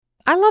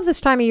I love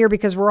this time of year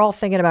because we're all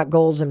thinking about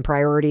goals and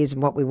priorities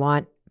and what we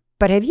want.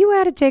 But have you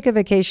added take a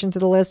vacation to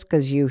the list?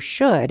 Because you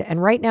should.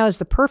 And right now is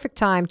the perfect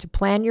time to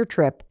plan your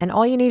trip. And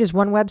all you need is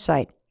one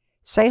website.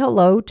 Say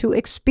hello to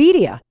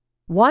Expedia.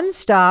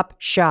 One-stop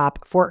shop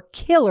for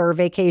killer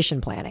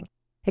vacation planning.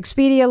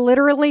 Expedia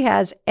literally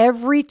has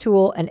every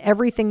tool and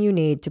everything you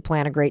need to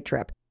plan a great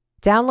trip.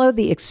 Download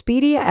the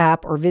Expedia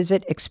app or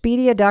visit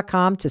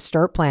Expedia.com to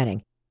start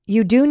planning.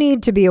 You do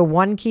need to be a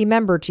One-Key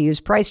member to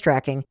use price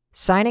tracking.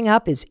 Signing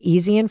up is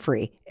easy and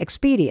free.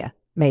 Expedia,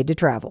 made to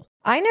travel.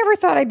 I never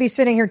thought I'd be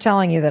sitting here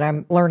telling you that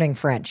I'm learning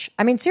French.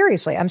 I mean,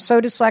 seriously, I'm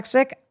so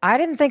dyslexic, I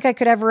didn't think I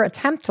could ever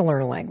attempt to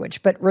learn a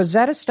language, but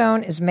Rosetta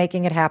Stone is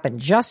making it happen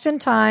just in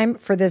time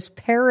for this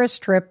Paris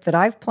trip that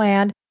I've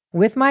planned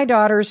with my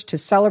daughters to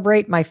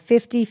celebrate my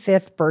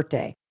 55th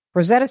birthday.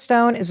 Rosetta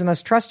Stone is the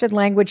most trusted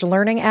language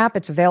learning app.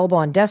 It's available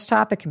on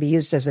desktop. It can be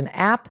used as an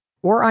app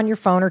or on your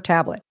phone or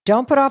tablet.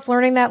 Don't put off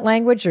learning that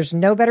language. There's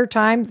no better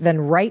time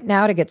than right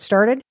now to get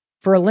started.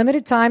 For a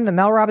limited time, the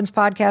Mel Robbins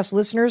Podcast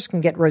listeners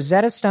can get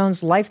Rosetta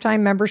Stone's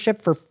lifetime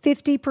membership for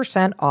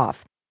 50%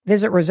 off.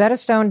 Visit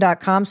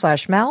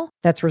rosettastone.com/Mel.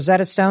 That's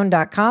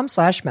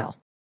rosettastone.com/Mel.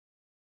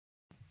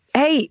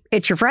 Hey,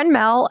 it's your friend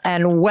Mel,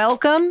 and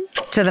welcome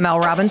to the Mel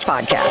Robbins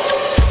Podcast.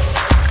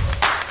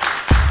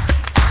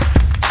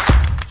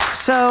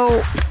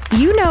 So,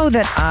 you know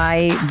that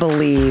I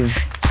believe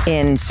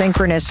in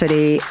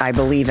synchronicity. I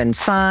believe in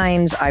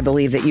signs. I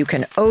believe that you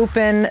can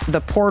open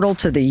the portal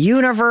to the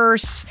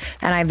universe.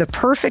 And I have the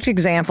perfect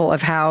example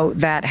of how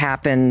that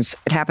happens.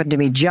 It happened to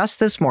me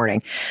just this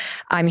morning.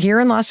 I'm here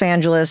in Los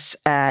Angeles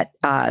at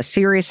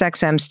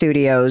SiriusXM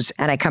Studios,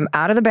 and I come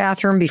out of the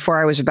bathroom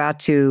before I was about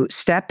to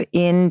step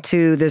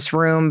into this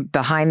room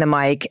behind the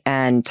mic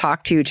and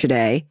talk to you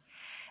today.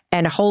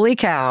 And holy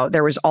cow,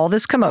 there was all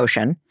this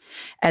commotion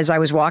as I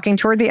was walking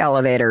toward the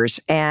elevators,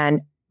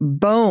 and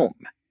boom,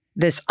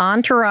 this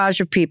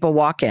entourage of people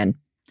walk in,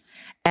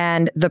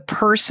 and the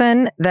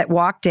person that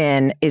walked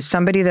in is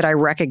somebody that I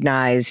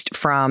recognized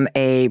from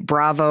a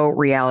Bravo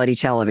reality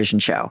television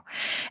show.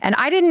 And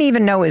I didn't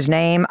even know his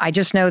name. I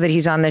just know that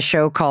he's on this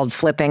show called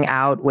Flipping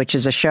Out, which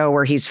is a show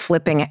where he's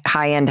flipping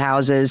high-end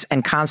houses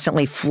and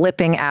constantly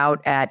flipping out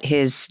at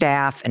his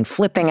staff and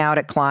flipping out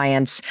at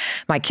clients.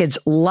 My kids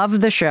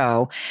love the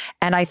show.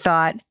 And I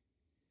thought,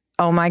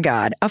 oh my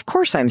God, of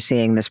course I'm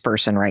seeing this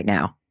person right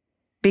now,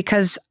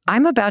 because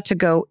I'm about to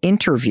go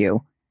interview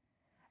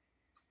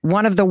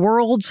one of the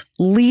world's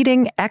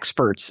leading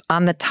experts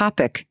on the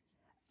topic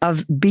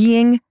of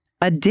being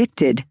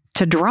addicted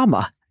to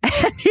drama.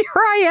 And here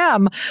I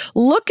am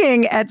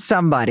looking at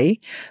somebody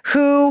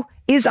who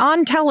is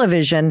on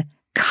television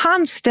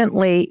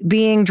constantly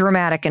being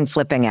dramatic and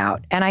flipping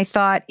out. And I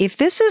thought, if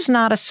this is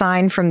not a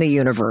sign from the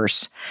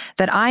universe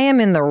that I am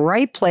in the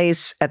right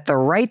place at the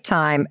right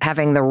time,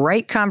 having the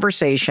right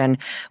conversation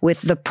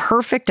with the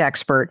perfect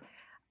expert,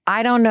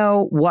 I don't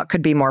know what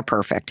could be more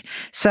perfect.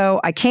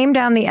 So I came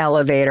down the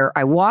elevator,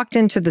 I walked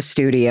into the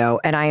studio,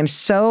 and I am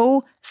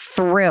so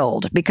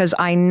thrilled because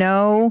I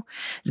know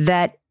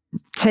that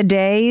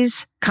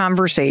today's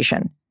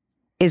conversation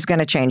is going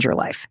to change your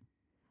life.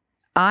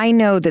 I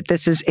know that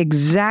this is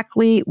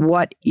exactly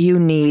what you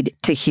need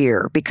to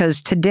hear,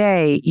 because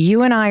today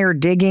you and I are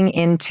digging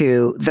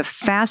into the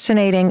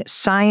fascinating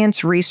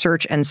science,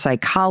 research, and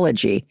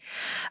psychology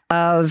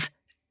of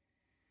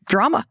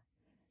drama.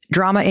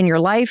 Drama in your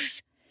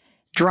life,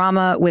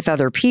 drama with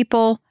other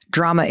people,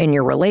 drama in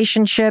your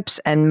relationships,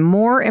 and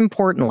more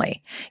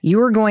importantly,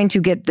 you are going to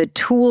get the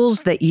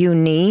tools that you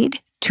need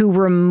to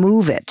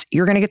remove it.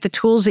 You're going to get the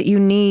tools that you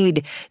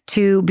need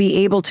to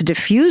be able to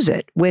diffuse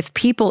it with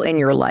people in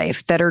your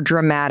life that are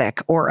dramatic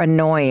or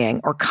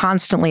annoying or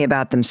constantly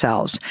about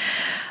themselves.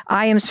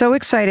 I am so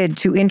excited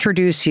to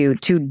introduce you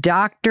to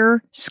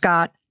Dr.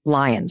 Scott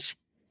Lyons.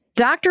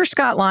 Dr.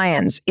 Scott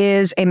Lyons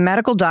is a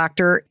medical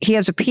doctor. He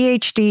has a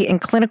PhD in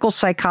clinical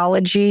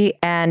psychology,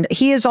 and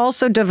he has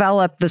also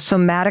developed the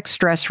somatic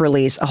stress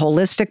release, a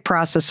holistic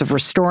process of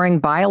restoring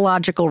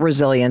biological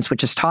resilience,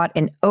 which is taught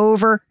in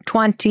over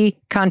 20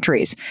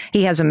 countries.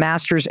 He has a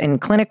master's in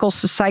clinical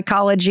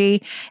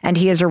psychology, and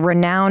he is a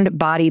renowned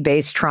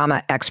body-based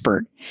trauma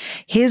expert.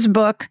 His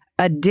book,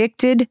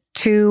 Addicted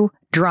to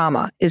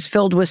Drama, is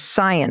filled with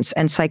science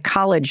and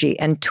psychology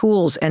and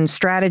tools and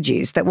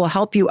strategies that will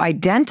help you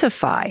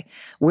identify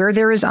where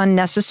there is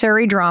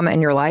unnecessary drama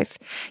in your life.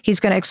 He's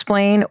going to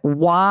explain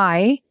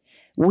why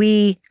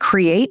we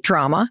create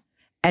drama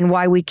and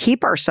why we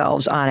keep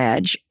ourselves on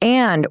edge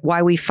and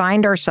why we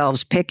find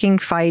ourselves picking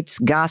fights,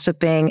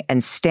 gossiping,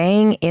 and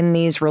staying in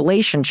these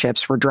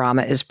relationships where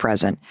drama is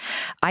present.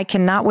 I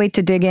cannot wait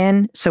to dig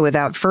in. So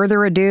without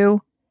further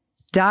ado,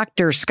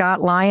 Dr.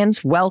 Scott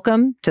Lyons,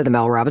 welcome to the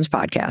Mel Robbins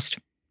Podcast.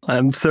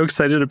 I'm so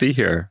excited to be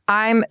here.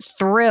 I'm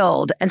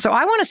thrilled. And so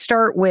I want to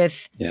start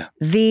with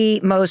the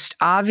most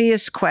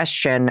obvious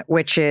question,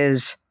 which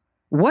is,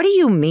 what do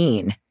you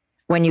mean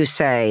when you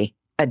say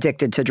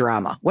addicted to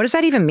drama? What does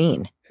that even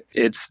mean?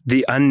 It's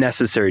the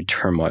unnecessary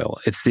turmoil.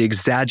 It's the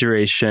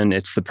exaggeration.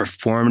 It's the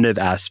performative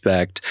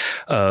aspect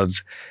of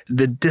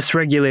the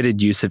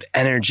dysregulated use of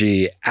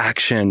energy,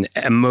 action,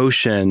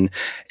 emotion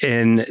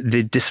in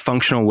the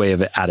dysfunctional way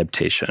of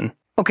adaptation.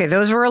 Okay,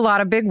 those were a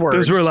lot of big words.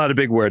 Those were a lot of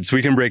big words.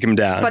 We can break them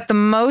down. But the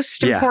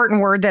most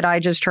important word that I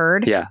just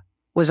heard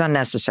was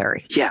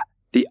unnecessary. Yeah,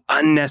 the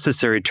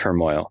unnecessary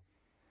turmoil.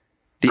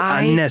 The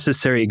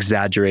unnecessary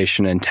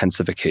exaggeration and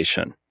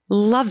intensification.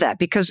 Love that,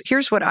 because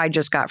here's what I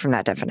just got from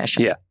that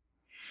definition. Yeah.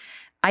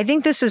 I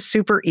think this is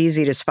super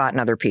easy to spot in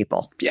other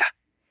people. Yeah.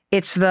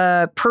 It's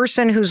the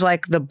person who's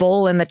like the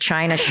bull in the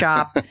china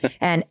shop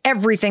and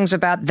everything's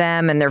about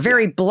them and they're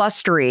very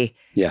blustery.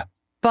 Yeah.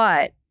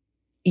 But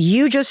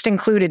you just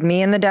included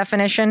me in the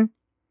definition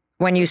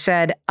when you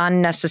said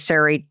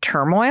unnecessary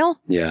turmoil.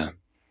 Yeah.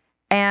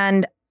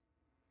 And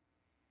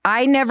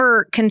I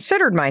never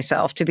considered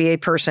myself to be a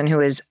person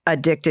who is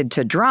addicted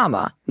to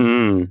drama,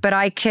 but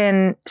I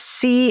can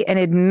see and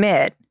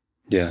admit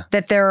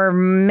that there are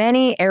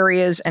many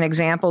areas and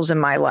examples in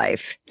my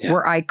life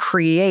where I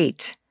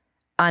create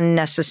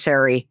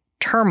unnecessary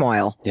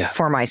turmoil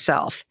for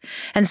myself.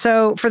 And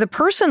so for the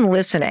person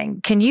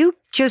listening, can you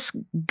just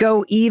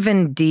go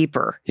even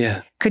deeper?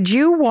 Yeah. Could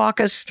you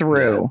walk us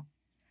through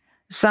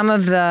some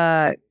of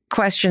the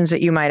questions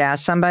that you might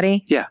ask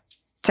somebody? Yeah.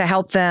 To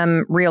help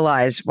them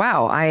realize,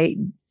 wow, I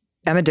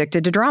am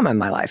addicted to drama in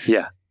my life.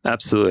 Yeah,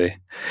 absolutely.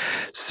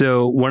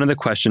 So one of the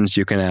questions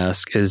you can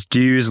ask is,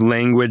 do you use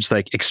language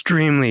like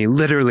extremely,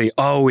 literally,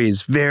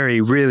 always,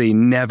 very, really,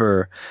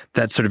 never,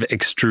 that sort of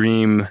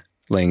extreme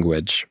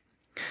language?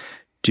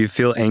 Do you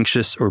feel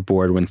anxious or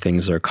bored when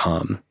things are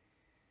calm?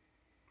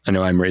 I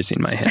know I'm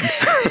raising my hand.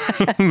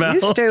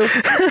 Used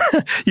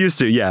to. Used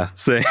to, yeah,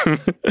 same.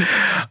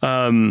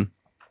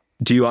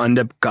 Do you end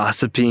up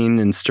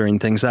gossiping and stirring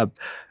things up?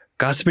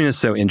 Gossiping is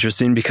so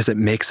interesting because it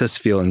makes us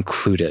feel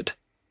included,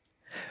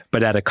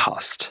 but at a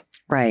cost.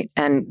 Right.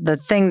 And the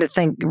thing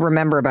to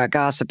remember about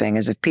gossiping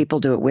is if people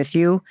do it with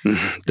you,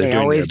 they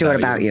always do it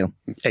about you.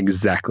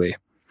 Exactly.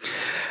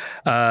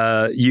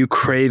 You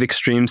crave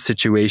extreme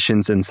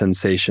situations and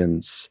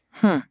sensations.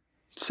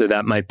 So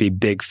that might be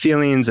big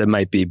feelings. It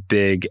might be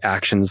big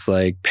actions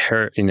like,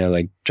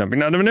 like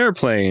jumping out of an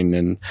airplane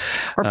and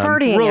or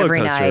partying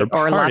every night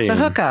or lots of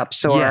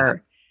hookups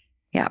or.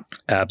 Yeah,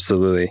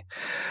 absolutely.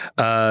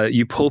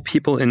 You pull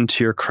people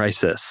into your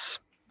crisis.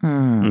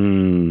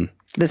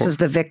 This is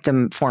the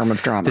victim form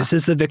of drama. This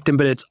is the victim,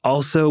 but it's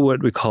also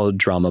what we call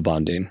drama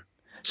bonding.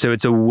 So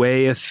it's a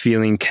way of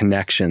feeling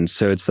connection.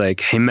 So it's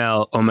like, hey,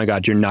 Mel, oh my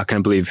God, you're not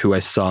going to believe who I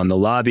saw in the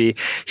lobby.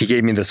 He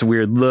gave me this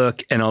weird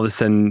look. And all of a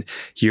sudden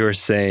you're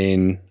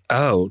saying,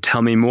 oh,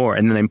 tell me more.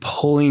 And then I'm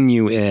pulling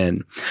you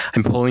in.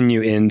 I'm pulling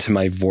you into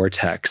my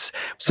vortex.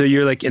 So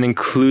you're like an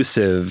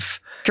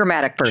inclusive...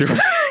 dramatic person.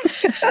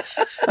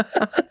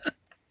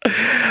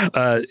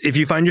 If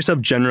you find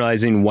yourself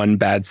generalizing one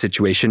bad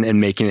situation and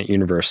making it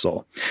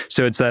universal.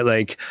 So it's that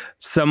like,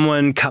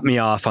 someone cut me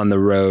off on the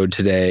road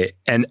today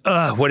and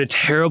what a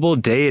terrible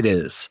day it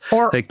is.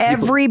 Or like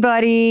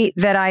everybody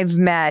that I've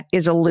met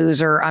is a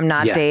loser. I'm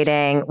not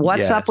dating.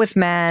 What's up with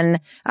men?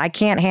 I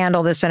can't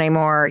handle this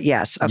anymore.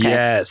 Yes. Okay.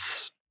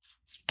 Yes.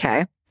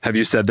 Okay. Have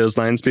you said those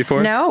lines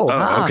before? No.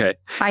 Oh, okay.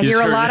 I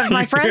hear a lot of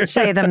my friends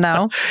say them,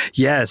 though.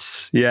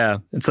 Yes. Yeah.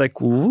 It's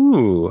like,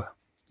 woo.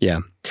 Yeah.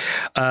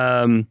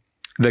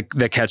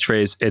 The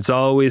catchphrase, it's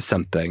always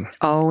something.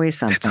 Always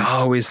something. It's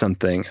always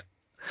something.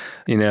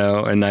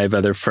 And I have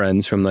other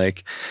friends from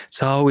like,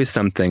 it's always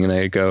something. And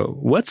I go,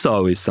 what's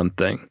always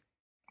something?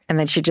 And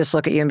then she'd just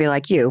look at you and be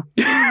like, you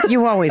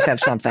always have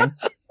something.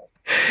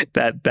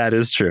 That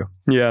is true.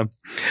 Yeah.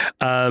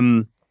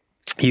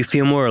 You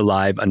feel more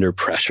alive under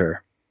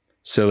pressure.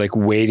 So like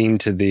waiting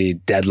to the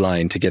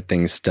deadline to get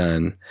things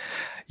done.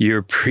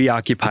 You're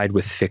preoccupied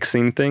with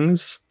fixing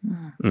things.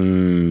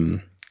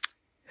 You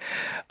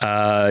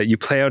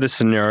play out a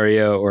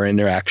scenario or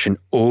interaction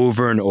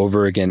over and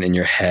over again in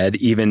your head,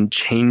 even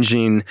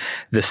changing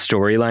the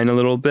storyline a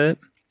little bit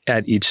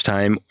at each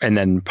time, and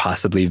then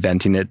possibly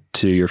venting it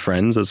to your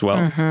friends as well.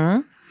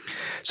 Mm-hmm.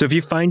 So if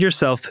you find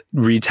yourself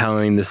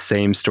retelling the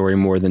same story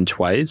more than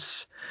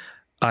twice,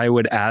 I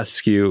would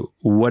ask you,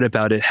 what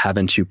about it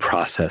haven't you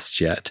processed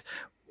yet?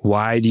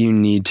 Why do you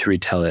need to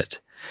retell it?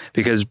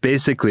 Because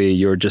basically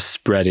you're just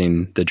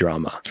spreading the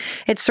drama.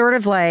 It's sort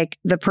of like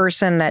the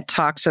person that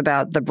talks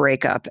about the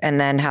breakup and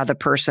then how the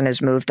person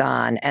has moved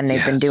on and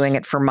they've been doing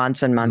it for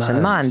months and months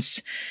and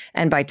months.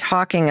 And by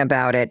talking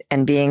about it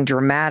and being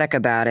dramatic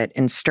about it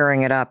and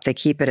stirring it up, they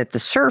keep it at the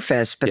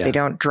surface, but they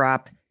don't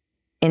drop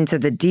into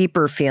the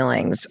deeper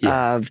feelings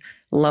of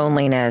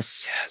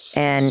loneliness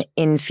and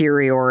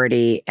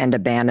inferiority and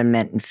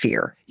abandonment and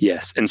fear.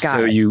 Yes. And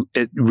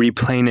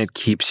replaying it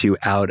keeps you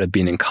out of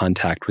being in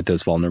contact with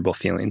those vulnerable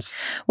feelings.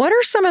 What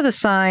are some of the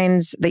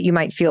signs that you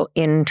might feel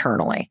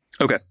internally?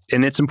 Okay.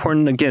 And it's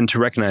important, again, to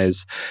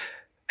recognize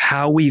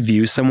how we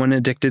view someone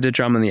addicted to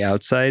drama on the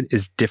outside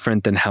is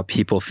different than how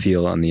people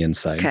feel on the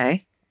inside.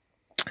 Okay.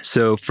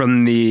 So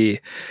from the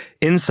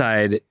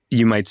inside,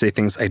 you might say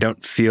things, I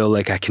don't feel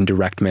like I can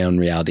direct my own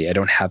reality. I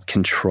don't have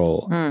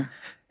control.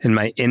 And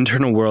my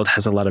internal world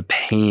has a lot of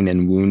pain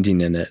and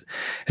wounding in it.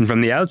 And from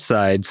the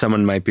outside,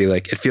 someone might be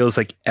like, it feels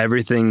like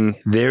everything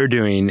they're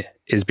doing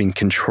is being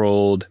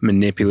controlled,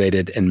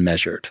 manipulated, and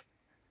measured.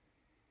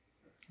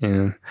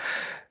 Yeah.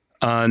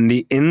 On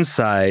the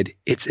inside,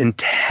 it's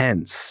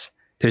intense.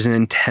 There's an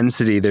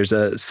intensity. There's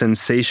a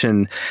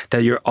sensation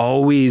that you're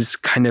always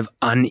kind of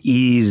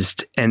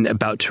uneased and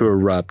about to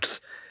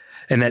erupt,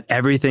 and that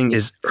everything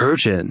is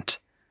urgent.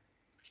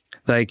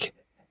 Like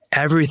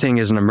everything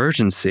is an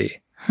emergency.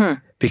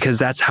 Because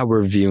that's how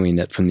we're viewing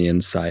it from the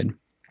inside.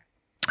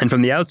 And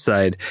from the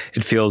outside,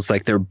 it feels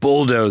like they're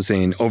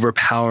bulldozing,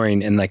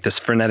 overpowering, and like this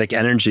frenetic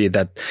energy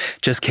that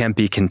just can't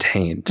be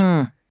contained.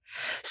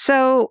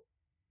 So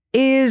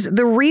is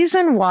the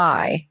reason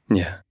why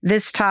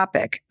this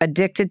topic,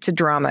 addicted to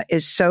drama,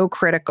 is so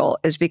critical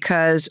is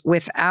because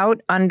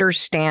without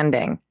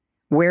understanding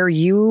where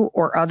you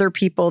or other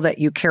people that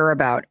you care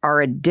about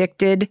are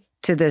addicted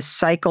to this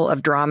cycle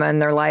of drama in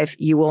their life,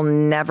 you will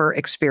never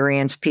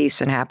experience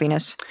peace and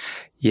happiness?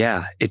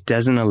 Yeah, it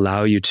doesn't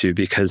allow you to,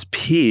 because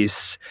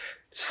peace,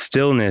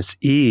 stillness,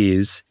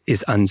 ease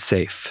is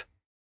unsafe.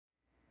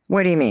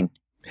 What do you mean?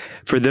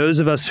 For those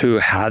of us who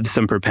have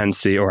some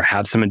propensity or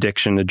have some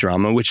addiction to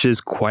drama, which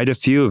is quite a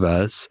few of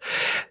us,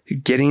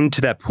 getting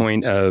to that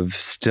point of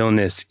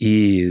stillness,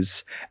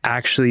 ease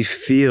actually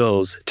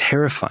feels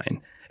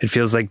terrifying. It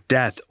feels like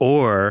death,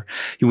 or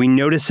we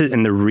notice it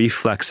in the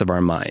reflex of our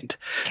mind.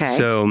 Okay.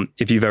 So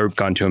if you've ever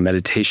gone to a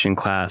meditation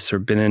class or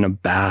been in a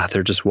bath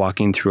or just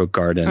walking through a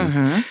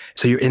garden,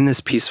 so you're in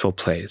this peaceful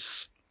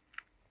place.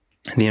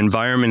 The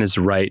environment is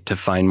right to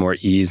find more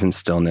ease and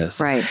stillness.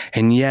 Right.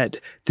 And yet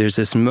there's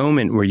this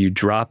moment where you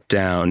drop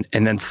down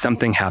and then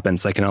something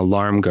happens, like an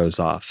alarm goes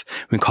off.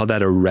 We call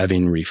that a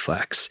revving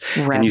reflex.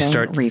 And you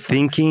start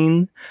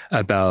thinking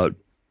about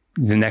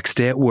the next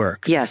day at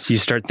work. Yes. You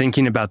start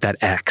thinking about that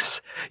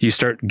ex. You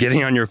start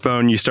getting on your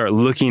phone. You start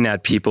looking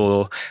at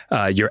people,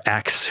 your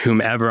ex,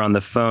 whomever on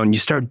the phone. You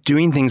start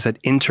doing things that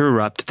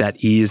interrupt that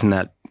ease and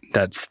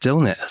that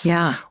stillness.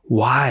 Yeah.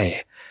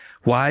 Why?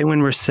 Why,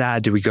 when we're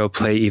sad, do we go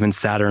play even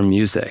sadder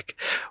music?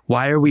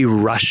 Why are we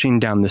rushing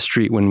down the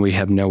street when we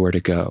have nowhere to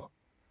go?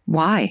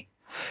 Why?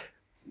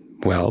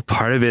 Well,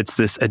 part of it's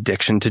this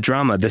addiction to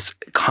drama, this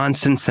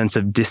constant sense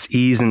of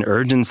dis-ease and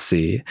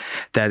urgency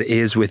that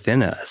is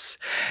within us.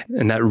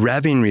 And that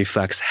revving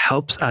reflex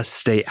helps us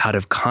stay out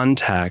of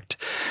contact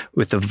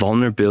with the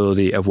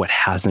vulnerability of what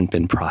hasn't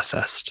been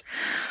processed.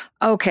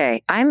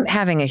 Okay, I'm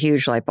having a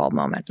huge light bulb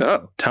moment.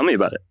 Oh, tell me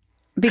about it.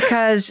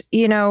 Because,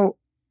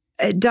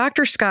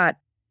 Dr. Scott,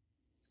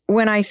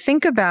 when I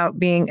think about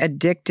being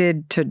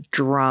addicted to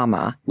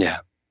drama,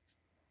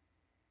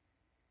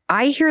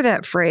 I hear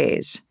that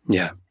phrase.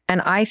 And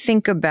I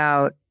think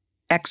about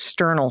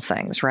external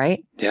things,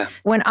 right? Yeah.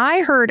 When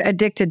I heard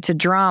addicted to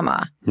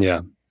drama,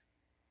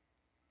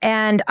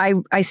 and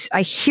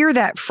I hear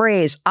that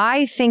phrase,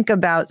 I think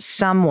about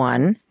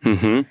someone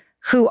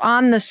who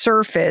on the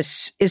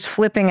surface is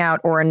flipping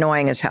out or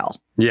annoying as hell.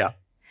 Yeah.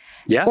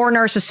 Or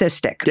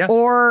narcissistic,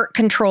 or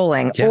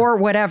controlling, or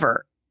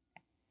whatever.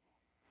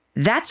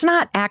 That's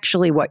not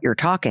actually what you're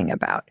talking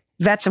about.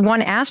 That's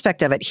one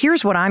aspect of it.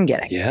 Here's what I'm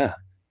getting.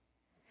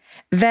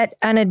 That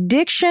an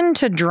addiction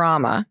to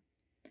drama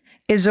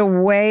is a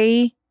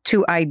way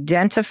to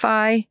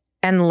identify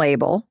and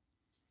label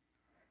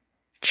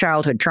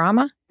childhood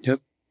trauma,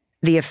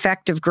 the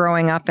effect of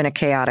growing up in a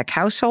chaotic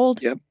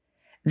household,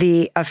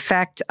 the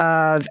effect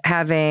of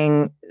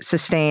having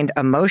sustained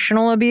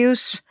emotional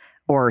abuse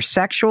or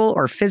sexual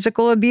or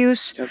physical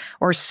abuse,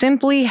 or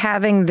simply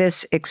having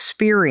this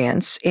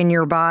experience in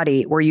your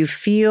body where you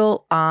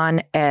feel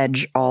on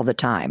edge all the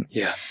time.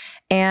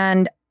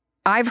 And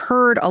I've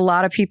heard a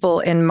lot of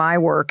people in my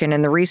work and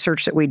in the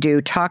research that we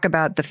do talk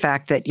about the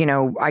fact that,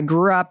 I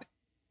grew up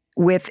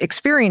with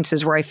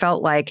experiences where I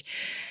felt like,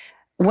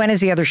 when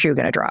is the other shoe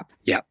going to drop?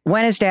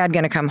 When is dad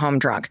going to come home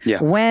drunk?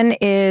 When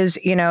is,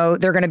 there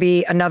going to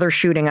be another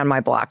shooting on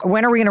my block?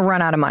 When are we going to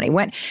run out of money?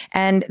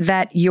 And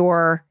that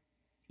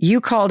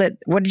you called it,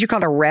 what did you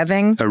call it? A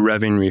revving? A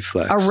revving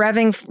reflex. A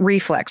revving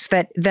reflex.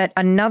 That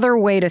another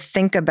way to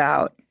think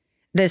about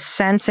this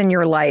sense in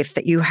your life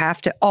that you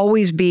have to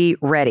always be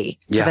ready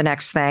for the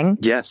next thing.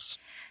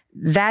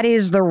 That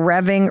is the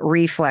revving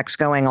reflex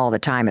going all the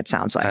time, it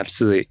sounds like.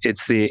 Absolutely.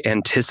 It's the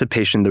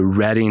anticipation, the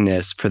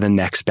readiness for the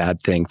next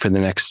bad thing, for the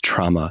next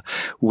trauma.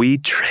 We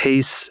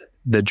trace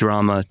the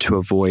drama to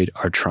avoid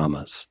our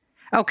traumas.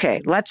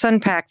 Okay, let's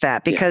unpack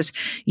that, because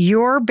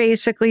you're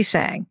basically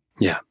saying,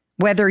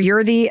 whether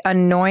you're the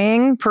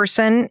annoying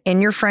person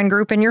in your friend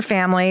group, in your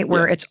family,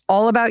 where it's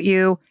all about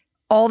you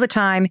all the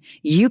time,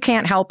 you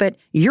can't help it,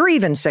 you're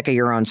even sick of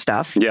your own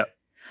stuff.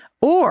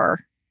 Or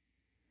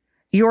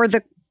you're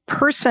the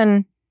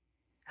person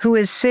who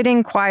is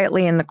sitting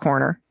quietly in the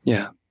corner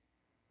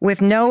with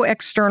no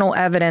external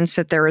evidence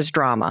that there is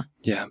drama.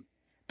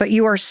 But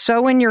you are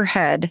so in your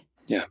head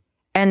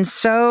and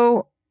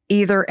so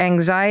either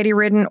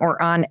anxiety-ridden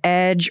or on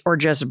edge or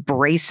just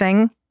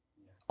bracing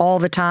all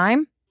the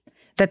time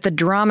that the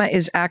drama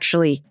is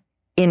actually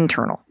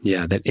internal.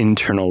 That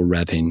internal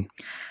revving.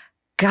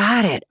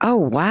 Got it. Oh,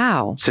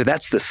 wow. So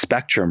that's the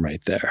spectrum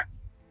right there.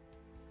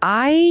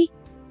 I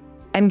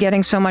am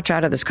getting so much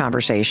out of this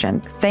conversation.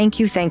 Thank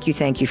you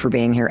for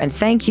being here. And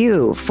thank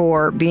you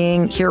for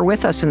being here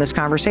with us in this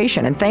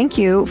conversation. And thank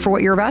you for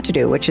what you're about to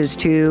do, which is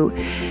to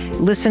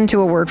listen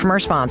to a word from our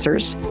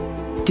sponsors.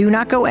 Do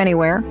not go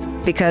anywhere,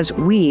 because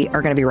we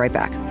are going to be right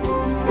back.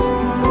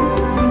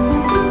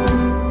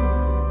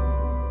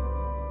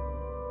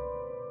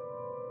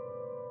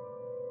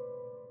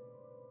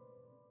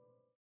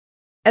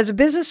 As a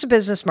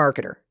business-to-business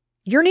marketer,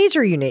 your needs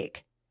are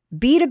unique.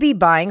 B2B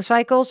buying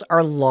cycles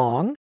are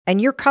long, and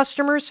your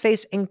customers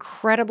face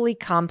incredibly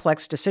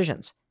complex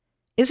decisions.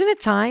 Isn't it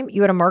time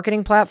you had a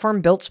marketing platform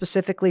built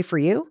specifically for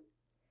you?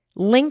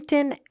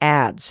 LinkedIn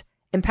Ads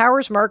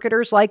empowers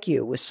marketers like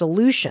you with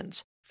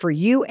solutions for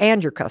you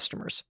and your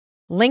customers.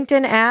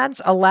 LinkedIn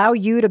Ads allow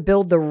you to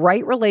build the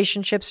right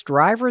relationships,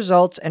 drive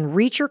results, and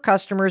reach your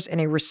customers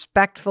in a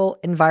respectful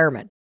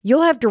environment.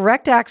 You'll have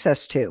direct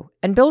access to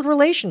and build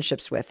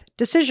relationships with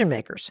decision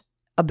makers,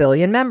 1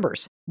 billion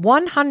members,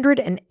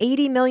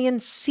 180 million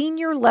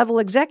senior-level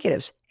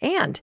executives,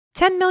 and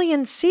 10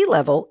 million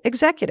C-level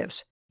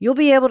executives. You'll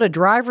be able to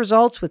drive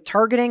results with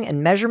targeting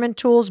and measurement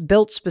tools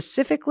built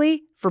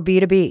specifically for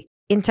B2B.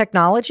 In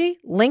technology,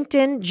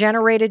 LinkedIn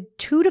generated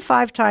 2 to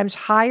 5 times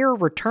higher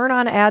return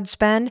on ad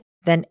spend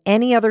than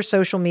any other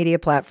social media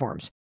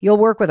platforms. You'll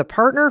work with a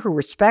partner who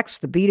respects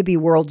the B2B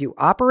world you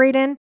operate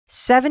in.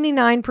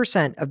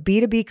 79% of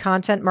B2B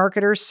content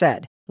marketers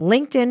said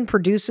LinkedIn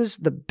produces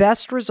the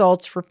best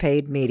results for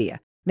paid media.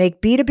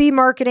 Make B2B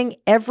marketing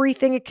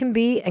everything it can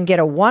be and get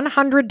a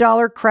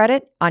 $100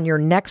 credit on your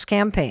next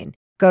campaign.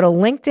 Go to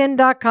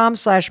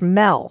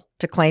linkedin.com/Mel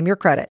to claim your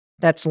credit.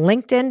 That's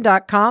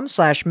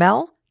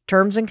linkedin.com/Mel.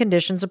 Terms and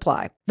conditions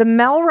apply. The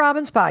Mel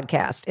Robbins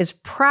Podcast is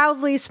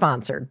proudly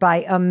sponsored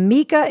by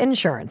Amica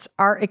Insurance,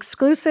 our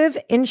exclusive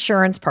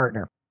insurance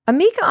partner.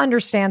 Amica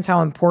understands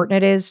how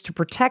important it is to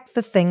protect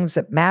the things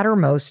that matter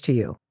most to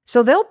you.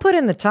 So they'll put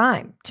in the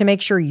time to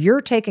make sure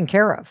you're taken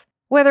care of,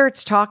 whether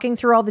it's talking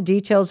through all the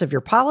details of your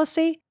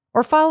policy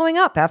or following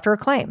up after a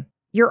claim.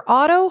 Your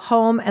auto,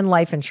 home, and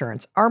life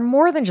insurance are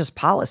more than just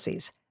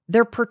policies.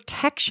 They're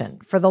protection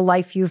for the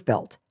life you've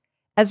built.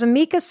 As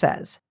Amica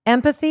says,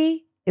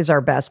 empathy is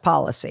our best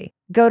policy.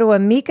 Go to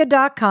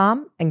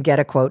amica.com and get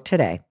a quote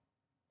today.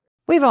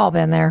 We've all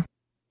been there.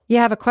 You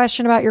have a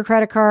question about your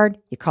credit card,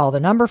 you call the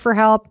number for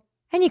help,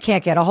 and you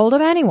can't get a hold of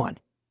anyone.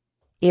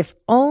 If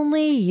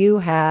only you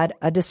had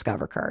a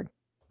Discover card.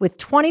 With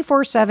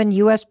 24/7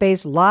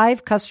 US-based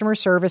live customer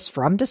service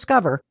from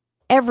Discover,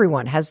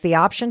 everyone has the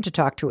option to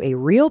talk to a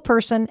real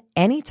person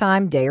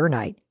anytime, day or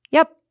night.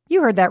 Yep,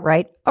 you heard that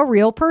right, a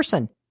real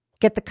person.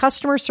 Get the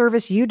customer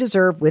service you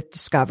deserve with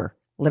Discover.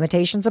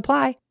 Limitations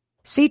apply.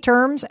 See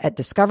terms at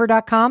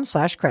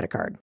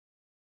discover.com/creditcard.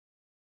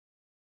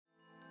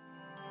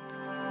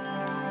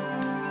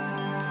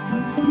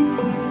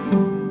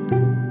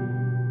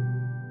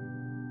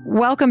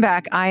 Welcome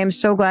back. I am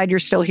so glad you're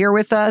still here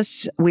with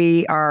us.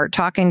 We are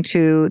talking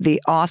to the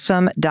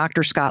awesome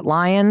Dr. Scott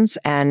Lyons,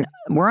 and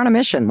we're on a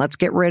mission. Let's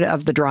get rid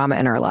of the drama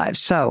in our lives.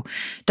 So,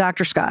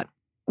 Dr. Scott,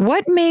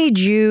 what made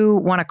you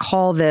want to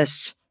call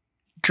this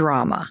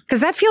drama?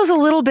 Because that feels a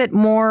little bit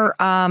more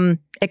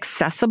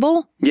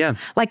accessible. Yeah.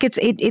 Like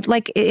it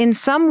like in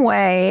some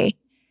way,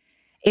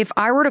 if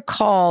I were to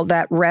call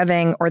that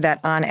revving or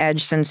that on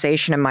edge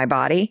sensation in my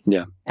body,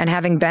 and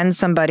having been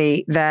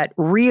somebody that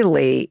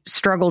really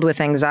struggled with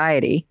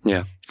anxiety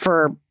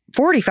for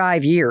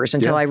 45 years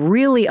until I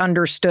really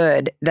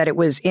understood that it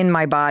was in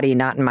my body,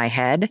 not in my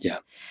head.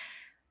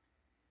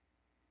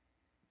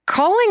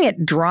 Calling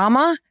it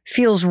drama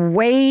feels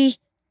way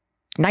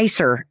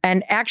nicer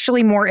and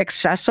actually more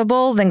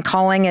accessible than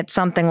calling it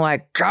something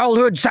like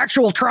childhood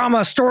sexual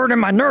trauma stored in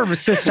my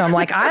nervous system.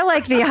 Like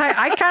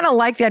I kind of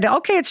like the idea.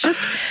 Okay, it's just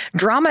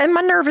drama in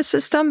my nervous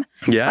system.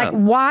 Like,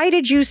 why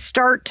did you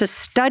start to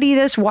study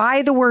this?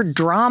 Why the word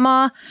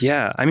drama?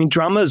 Yeah. I mean,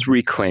 drama is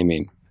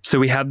reclaiming. So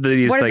we have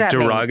these like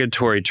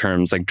derogatory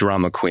terms like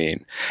drama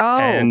queen.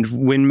 And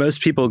when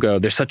most people go,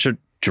 there's such a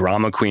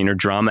drama queen or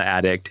drama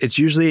addict, it's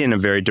usually in a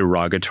very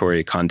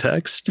derogatory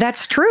context.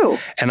 That's true.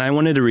 And I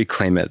wanted to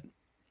reclaim it.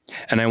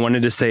 And I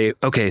wanted to say,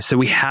 okay, so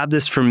we have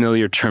this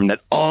familiar term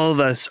that all of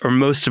us or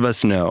most of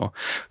us know.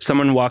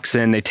 Someone walks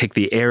in, they take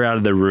the air out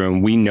of the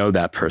room. We know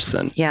that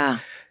person. Yeah.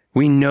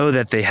 We know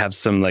that they have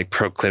some like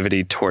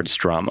proclivity towards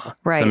drama,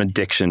 some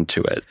addiction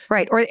to it.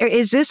 Right. Or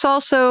is this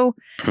also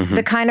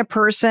the kind of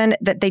person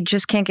that they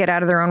just can't get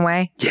out of their own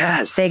way?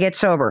 Yes. They get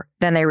sober,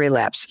 then they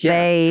relapse. Yeah.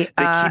 They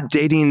keep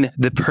dating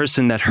the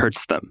person that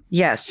hurts them.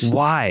 Yes.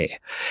 Why?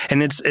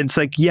 And it's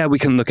like, yeah, we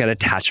can look at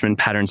attachment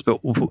patterns, but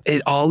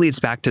it all leads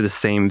back to the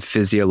same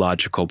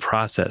physiological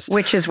process.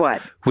 Which is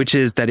what? Which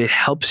is that it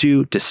helps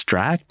you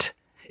distract,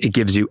 it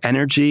gives you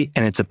energy,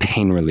 and it's a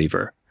pain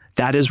reliever.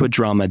 That is what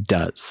drama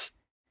does.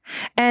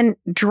 And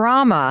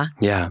drama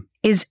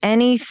is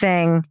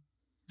anything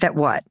that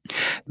what?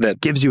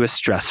 That gives you a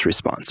stress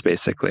response,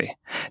 basically.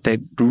 That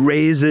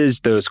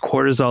raises those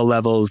cortisol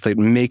levels, that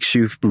makes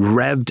you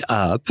revved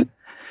up.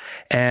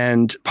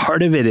 And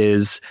part of it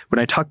is when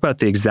I talk about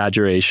the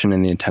exaggeration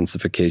and the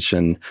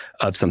intensification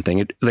of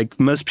something, like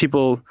most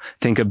people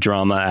think of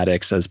drama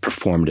addicts as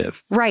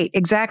performative. Right,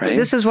 exactly. Right?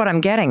 This is what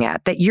I'm getting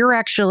at, that you're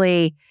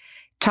actually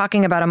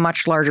talking about a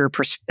much larger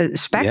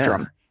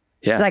spectrum.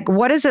 Yeah. Like,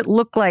 what does it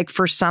look like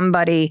for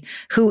somebody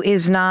who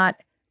is not,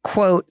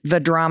 quote, the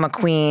drama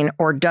queen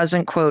or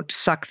doesn't, quote,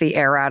 suck the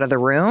air out of the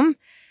room,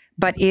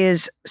 but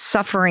is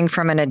suffering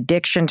from an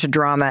addiction to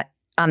drama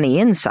on the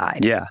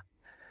inside? Yeah.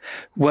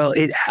 Well,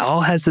 it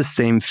all has the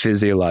same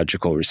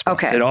physiological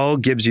response. Okay. It all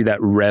gives you that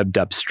revved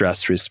up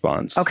stress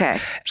response. Okay.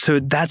 So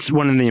that's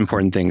one of the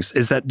important things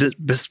is that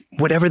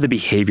whatever the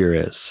behavior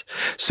is,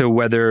 so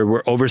whether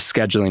we're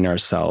overscheduling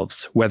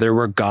ourselves, whether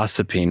we're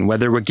gossiping,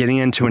 whether we're getting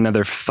into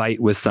another fight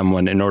with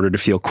someone in order to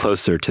feel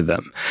closer to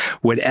them,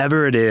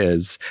 whatever it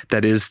is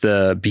that is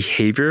the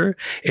behavior,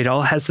 it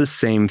all has the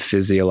same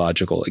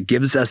physiological. It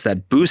gives us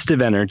that boost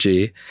of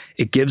energy.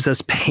 It gives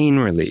us pain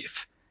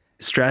relief.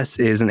 Stress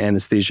is an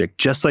anesthetic.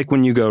 Just like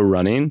when you go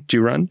running. Do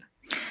you run?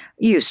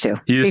 Used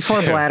to.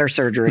 Before bladder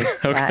surgery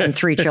and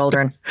 3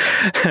 children.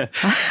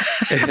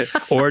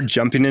 Or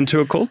jumping into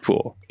a cold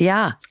pool.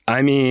 Yeah.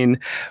 I mean,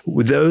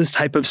 those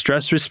type of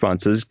stress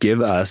responses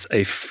give us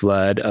a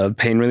flood of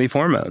pain relief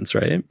hormones,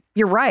 right?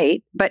 You're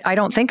right, but I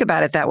don't think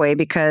about it that way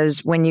because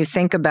when you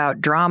think about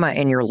drama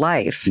in your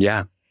life,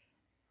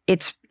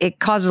 it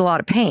causes a lot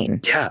of pain.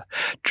 Yeah.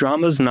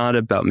 Drama's not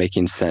about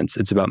making sense.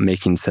 It's about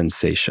making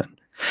sensation.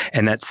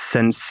 And that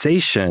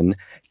sensation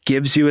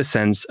gives you a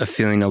sense of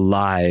feeling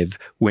alive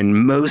when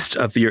most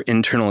of your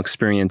internal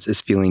experience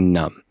is feeling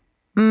numb.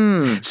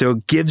 So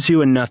it gives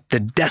you enough, the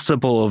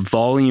decibel of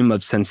volume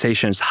of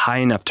sensation is high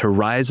enough to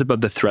rise above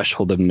the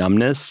threshold of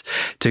numbness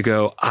to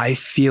go, I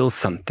feel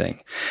something.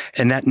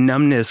 And that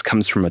numbness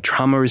comes from a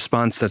trauma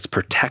response that's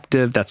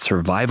protective, that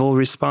survival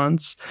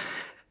response.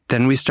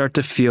 Then we start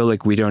to feel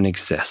like we don't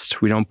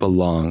exist. We don't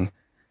belong.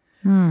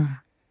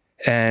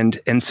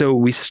 And so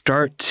we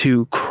start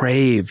to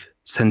crave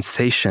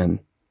sensation.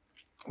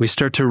 We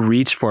start to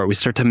reach for it. We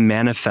start to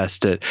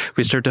manifest it.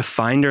 We start to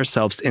find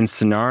ourselves in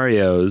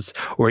scenarios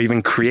or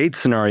even create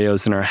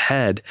scenarios in our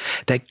head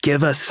that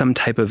give us some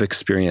type of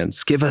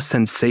experience, give us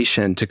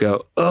sensation to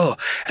go, oh,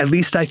 at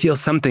least I feel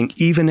something,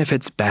 even if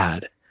it's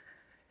bad.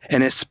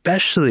 And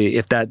especially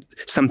if that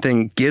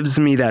something gives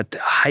me that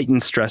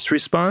heightened stress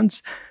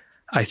response,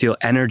 I feel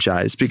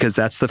energized because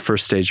that's the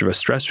first stage of a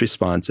stress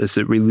response is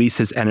it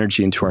releases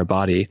energy into our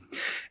body.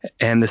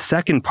 And the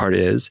second part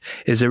is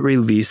it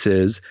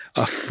releases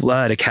a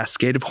flood, a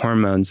cascade of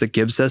hormones that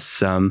gives us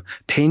some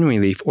pain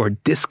relief or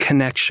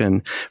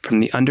disconnection from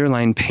the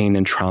underlying pain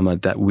and trauma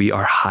that we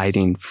are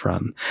hiding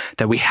from,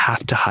 that we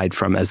have to hide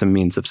from as a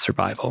means of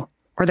survival.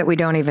 Or that we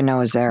don't even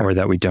know is there. Or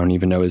that we don't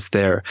even know is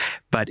there,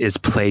 but is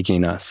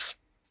plaguing us.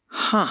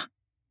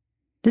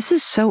 This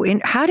is so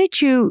how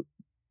did you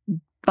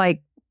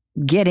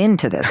get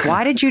into this?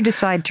 Why did you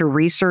decide to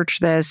research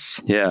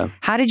this? Yeah.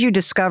 How did you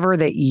discover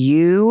that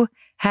you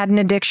had an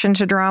addiction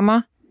to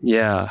drama?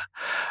 Yeah.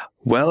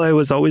 Well, I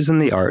was always in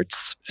the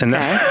arts. And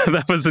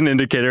that was an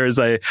indicator as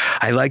I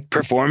like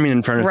performing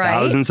in front of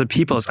thousands of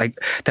people. It's like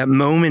that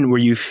moment where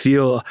you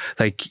feel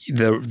like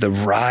the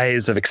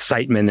rise of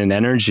excitement and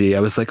energy. I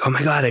was like, oh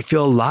my God, I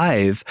feel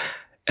alive.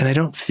 And I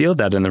don't feel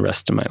that in the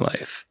rest of my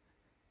life.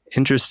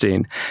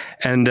 Interesting.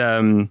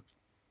 And,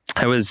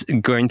 I was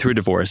going through a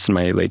divorce in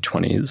my late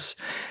 20s,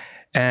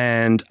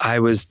 and I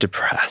was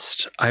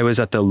depressed. I was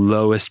at the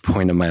lowest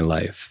point of my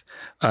life.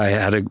 I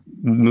had to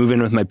move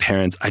in with my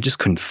parents. I just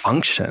couldn't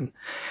function.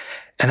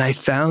 And I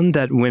found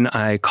that when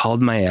I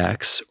called my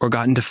ex or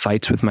got into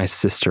fights with my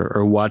sister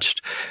or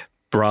watched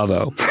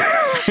Bravo,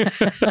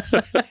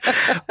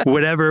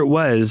 whatever it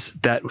was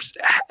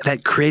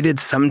that created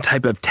some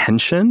type of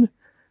tension,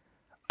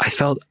 I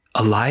felt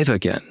alive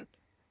again.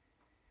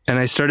 And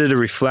I started to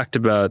reflect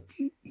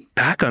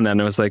back on that,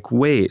 and I was like,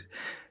 wait,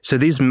 so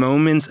these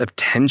moments of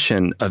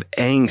tension, of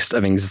angst,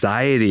 of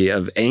anxiety,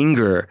 of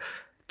anger,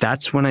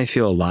 that's when I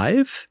feel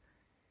alive?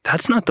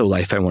 That's not the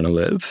life I want to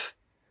live.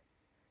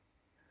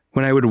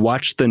 When I would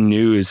watch the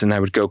news and I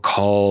would go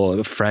call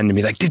a friend and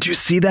be like, did you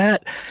see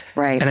that?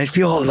 Right. And I'd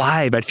feel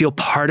alive. I'd feel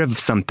part of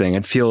something.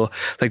 I'd feel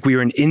like we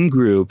were an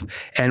in-group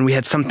and we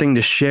had something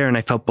to share and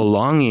I felt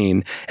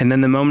belonging. And then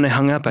the moment I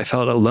hung up, I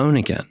felt alone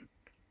again.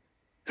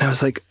 And I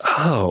was like,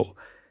 oh,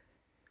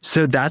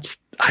 so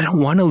I don't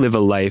want to live a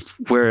life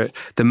where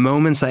the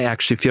moments I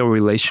actually feel a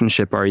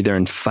relationship are either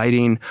in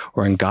fighting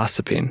or in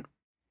gossiping.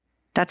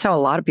 That's how a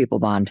lot of people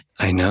bond.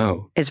 I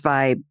know. Is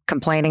by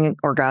complaining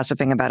or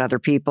gossiping about other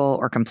people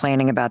or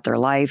complaining about their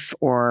life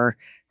or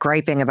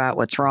griping about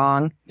what's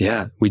wrong.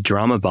 Yeah, we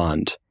drama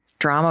bond.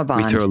 Drama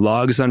bond. We throw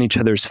logs on each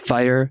other's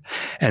fire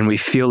and we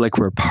feel like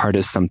we're part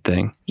of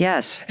something.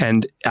 Yes.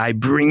 And I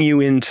bring you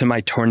into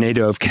my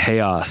tornado of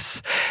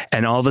chaos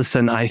and all of a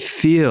sudden I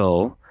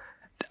feel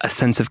a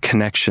sense of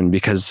connection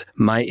because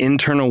my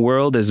internal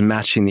world is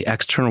matching the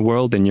external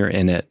world and you're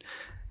in it.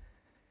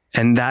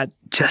 And that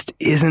just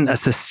isn't a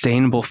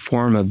sustainable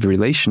form of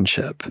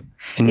relationship.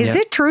 And is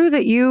it true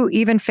that you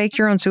even faked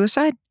your own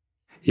suicide?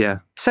 Yeah.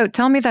 So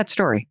tell me that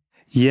story.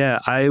 Yeah,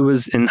 I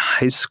was in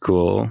high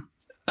school,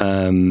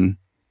 and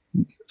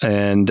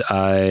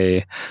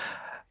I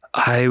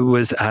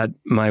was at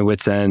my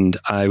wit's end.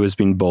 I was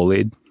being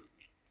bullied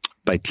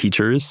by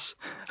teachers.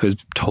 I was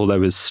told I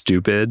was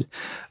stupid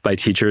by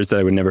teachers, that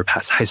I would never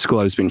pass high school.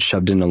 I was being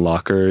shoved into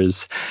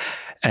lockers,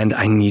 and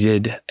I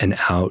needed an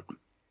out.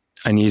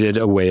 I needed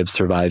a way of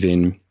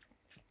surviving.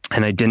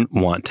 And I didn't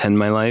want to end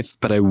my life,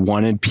 but I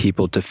wanted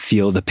people to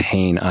feel the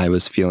pain I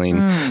was feeling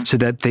so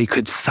that they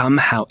could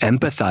somehow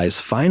empathize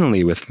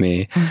finally with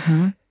me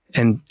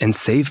and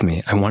save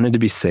me. I wanted to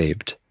be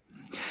saved.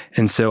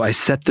 And so I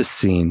set the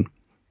scene.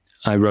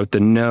 I wrote the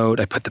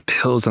note. I put the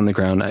pills on the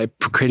ground. I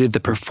created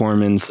the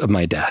performance of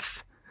my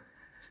death.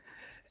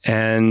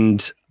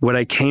 And what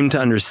I came to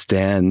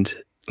understand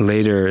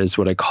later is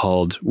what I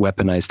called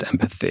weaponized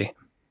empathy.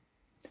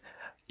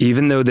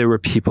 Even though there were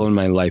people in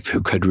my life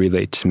who could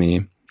relate to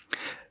me,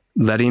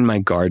 letting my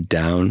guard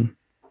down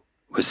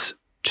was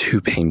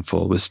too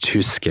painful, was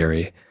too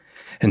scary.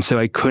 And so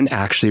I couldn't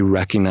actually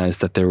recognize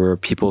that there were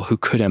people who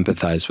could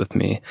empathize with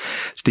me.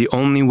 So the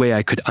only way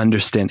I could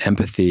understand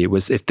empathy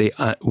was if they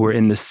were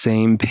in the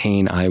same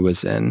pain I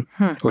was in,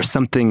 or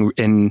something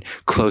in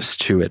close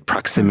to it,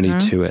 proximity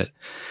to it.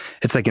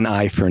 It's like an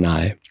eye for an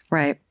eye.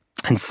 Right.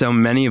 And so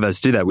many of us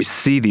do that. We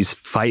see these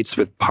fights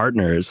with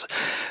partners.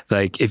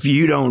 Like, if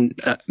you don't,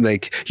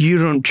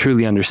 you don't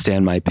truly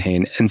understand my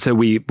pain. And so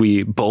we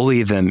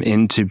bully them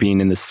into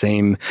being in the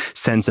same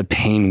sense of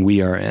pain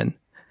we are in.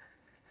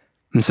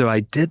 And so I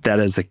did that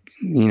as a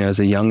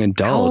young adult.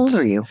 How old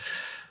are you?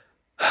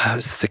 I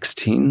was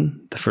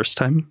 16 the first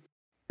time.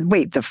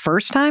 Wait, the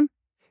first time?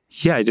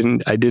 Yeah, I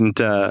didn't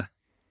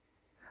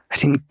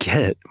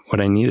get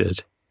what I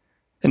needed.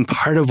 And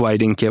part of why I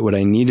didn't get what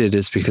I needed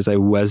is because I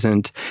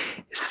wasn't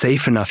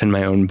safe enough in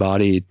my own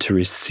body to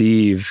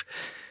receive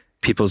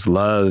people's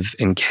love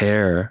and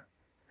care,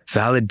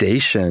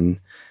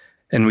 validation.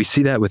 And we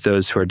see that with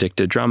those who are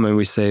addicted to drama. And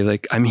we say,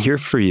 like, I'm here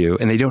for you.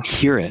 And they don't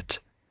hear it,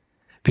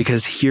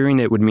 because hearing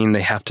it would mean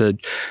they have to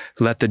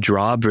let the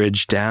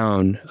drawbridge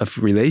down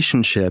of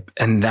relationship.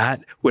 And that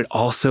would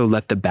also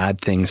let the bad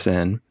things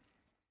in.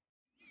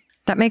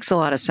 That makes a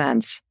lot of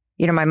sense.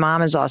 You know, my mom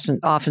has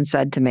often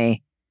said to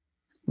me,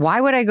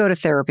 why would I go to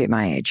therapy at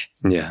my age?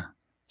 Yeah.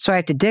 So I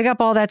have to dig up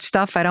all that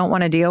stuff I don't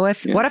want to deal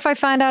with. Yeah. What if I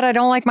find out I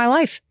don't like my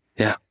life?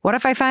 Yeah. What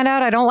if I find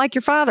out I don't like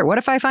your father? What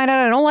if I find out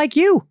I don't like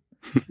you?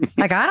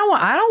 Like, I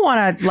don't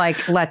want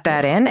to let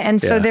that in.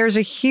 And so there's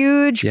a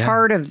huge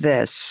part of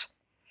this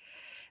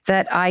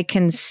that I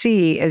can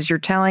see as you're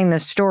telling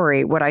this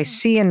story. What I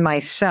see in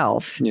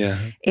myself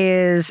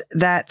is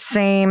that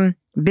same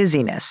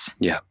busyness.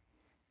 Yeah.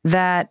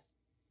 That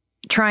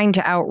trying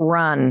to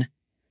outrun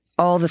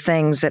all the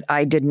things that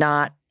I did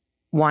not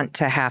want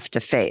to have to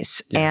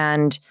face. Yeah.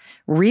 And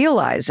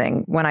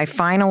realizing when I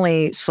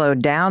finally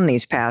slowed down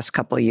these past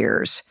couple of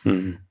years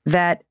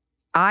that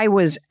I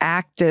was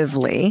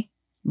actively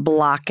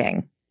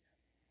blocking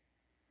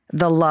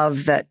the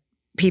love that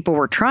people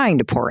were trying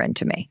to pour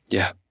into me.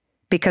 Yeah.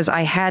 Because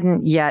I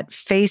hadn't yet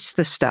faced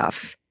the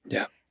stuff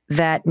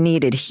that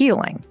needed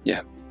healing.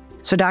 Yeah.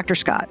 So Dr.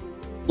 Scott,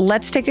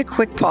 let's take a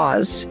quick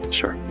pause.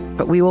 Sure.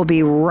 But we will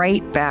be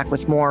right back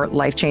with more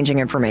life-changing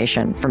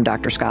information from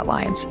Dr. Scott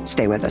Lyons.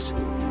 Stay with us.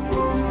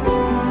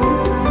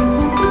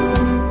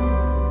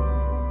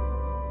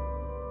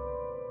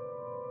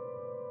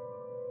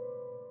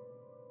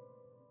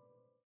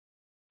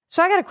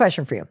 So I got a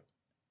question for you.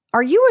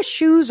 Are you a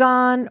shoes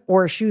on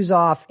or a shoes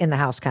off in the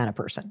house kind of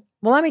person?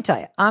 Well, let me tell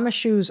you, I'm a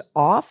shoes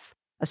off,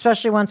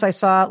 especially once I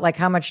saw like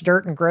how much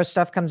dirt and gross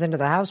stuff comes into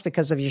the house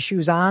because of your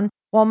shoes on.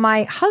 Well,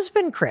 my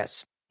husband,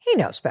 Chris, he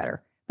knows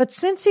better. But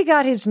since he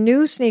got his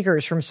new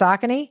sneakers from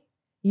Saucony,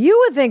 you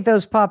would think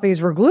those puppies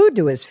were glued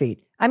to his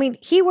feet. I mean,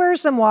 he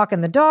wears them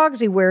walking the dogs.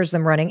 He wears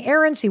them running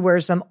errands. He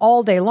wears them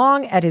all day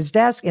long at his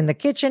desk, in the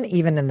kitchen,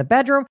 even in the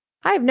bedroom.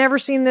 I have never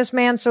seen this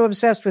man so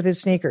obsessed with his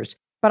sneakers.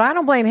 But I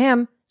don't blame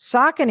him.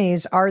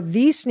 Sauconys are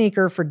the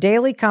sneaker for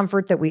daily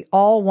comfort that we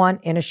all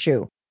want in a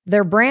shoe.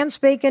 Their brand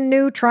spanking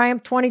new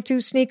Triumph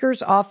 22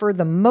 sneakers offer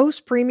the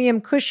most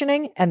premium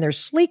cushioning and their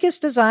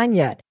sleekest design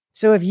yet.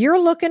 So if you're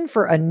looking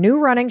for a new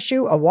running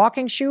shoe, a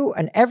walking shoe,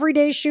 an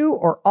everyday shoe,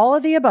 or all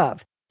of the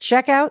above,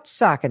 check out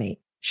Saucony.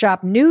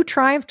 Shop new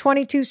Triumph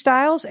 22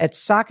 styles at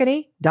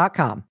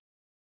Saucony.com.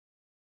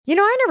 You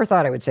know, I never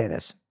thought I would say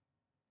this,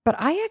 but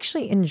I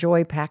actually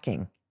enjoy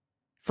packing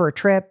for a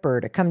trip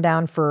or to come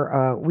down for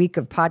a week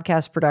of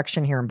podcast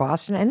production here in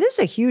Boston. And this is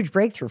a huge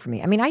breakthrough for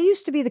me. I mean, I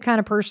used to be the kind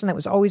of person that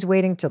was always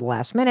waiting to the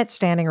last minute,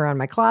 standing around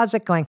my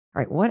closet going, all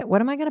right,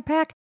 what am I going to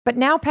pack? But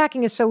now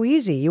packing is so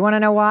easy. You want to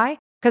know why?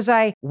 Because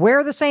I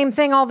wear the same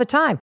thing all the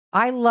time.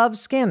 I love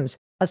Skims,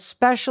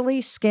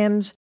 especially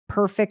Skims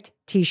Perfect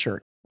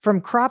T-shirt.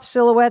 From crop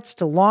silhouettes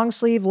to long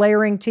sleeve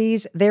layering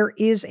tees, there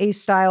is a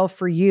style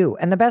for you.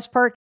 And the best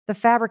part, the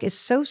fabric is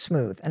so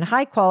smooth and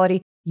high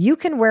quality, you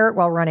can wear it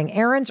while running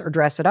errands or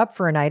dress it up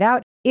for a night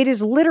out. It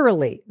is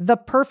literally the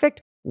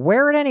perfect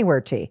wear it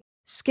anywhere tee.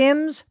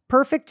 Skims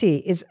Perfect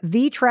Tee is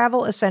the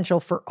travel essential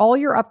for all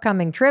your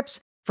upcoming trips,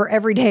 for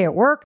every day at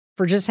work,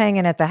 for just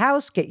hanging at the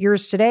house. Get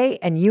yours today,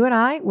 and you and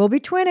I will be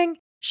twinning.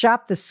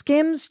 Shop the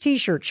Skims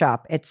t-shirt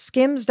shop at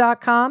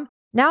skims.com.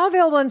 Now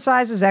available in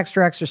sizes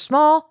extra, extra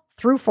small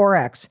through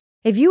 4X.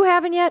 If you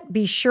haven't yet,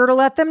 be sure to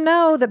let them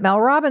know that Mel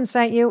Robbins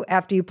sent you.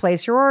 After you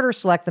place your order,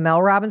 select the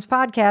Mel Robbins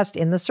podcast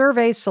in the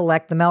survey.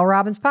 Select the Mel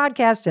Robbins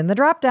podcast in the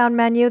drop-down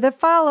menu that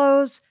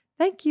follows.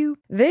 Thank you.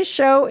 This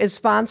show is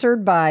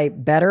sponsored by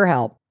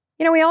BetterHelp.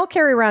 You know, we all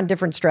carry around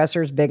different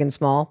stressors, big and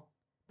small.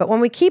 But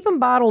when we keep them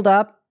bottled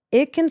up,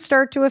 it can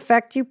start to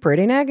affect you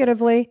pretty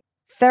negatively.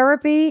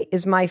 Therapy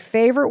is my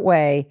favorite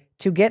way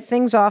to get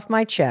things off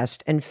my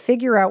chest and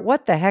figure out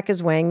what the heck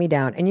is weighing me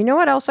down. And you know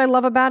what else I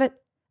love about it?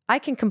 I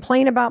can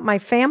complain about my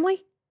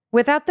family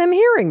without them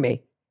hearing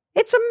me.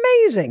 It's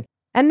amazing.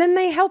 And then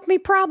they help me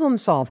problem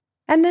solve.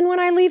 And then when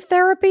I leave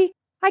therapy,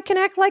 I can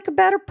act like a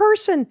better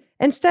person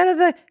instead of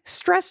the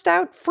stressed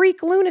out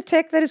freak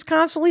lunatic that is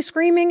constantly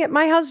screaming at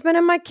my husband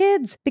and my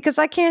kids because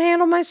I can't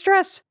handle my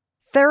stress.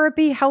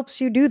 Therapy helps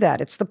you do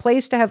that. It's the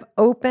place to have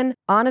open,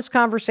 honest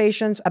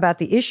conversations about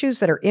the issues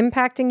that are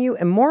impacting you.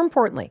 And more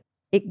importantly,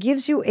 it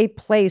gives you a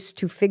place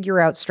to figure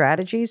out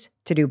strategies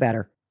to do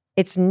better.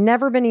 It's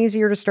never been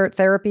easier to start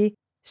therapy.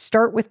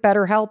 Start with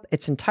BetterHelp.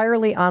 It's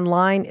entirely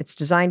online. It's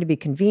designed to be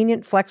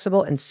convenient,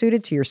 flexible, and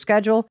suited to your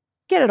schedule.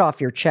 Get it off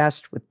your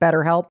chest with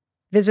BetterHelp.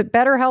 Visit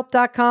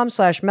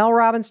BetterHelp.com/Mel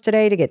Robbins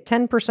today to get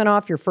 10%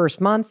 off your first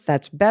month.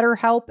 That's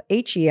BetterHelp,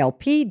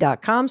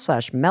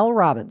 HELP.com/Mel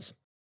Robbins.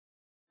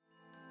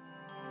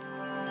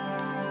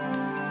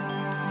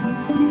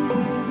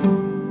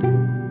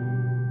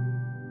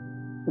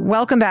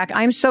 Welcome back.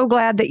 I'm so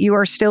glad that you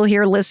are still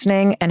here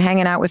listening and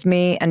hanging out with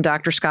me and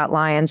Dr. Scott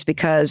Lyons,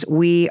 because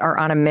we are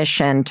on a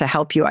mission to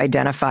help you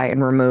identify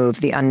and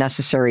remove the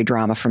unnecessary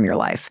drama from your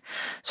life.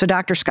 So,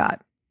 Dr.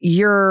 Scott,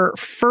 your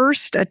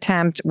first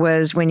attempt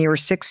was when you were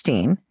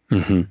 16.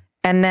 Mm-hmm.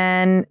 And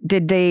then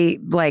did they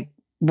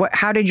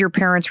how did your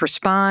parents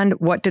respond?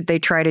 What did they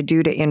try to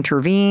do to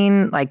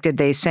intervene? Did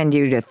they send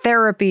you to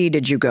therapy?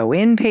 Did you go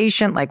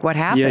inpatient? What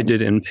happened? Yeah, I did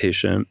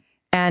inpatient.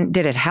 And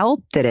did it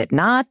help? Did it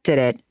not?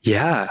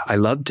 Yeah, I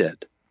loved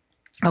it.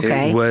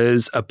 Okay. It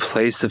was a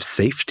place of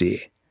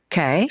safety.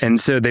 Okay. And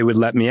so they would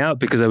let me out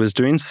because I was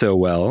doing so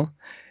well.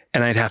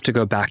 And I'd have to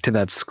go back to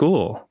that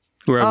school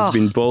where I was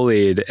being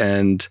bullied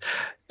and,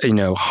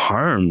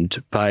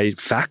 harmed by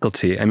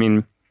faculty.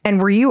 And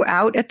were you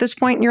out at this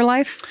point in your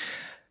life?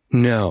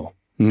 No.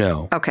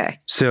 Okay.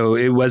 So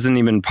it wasn't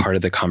even part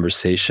of the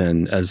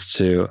conversation as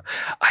to,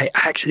 I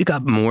actually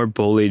got more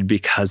bullied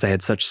because I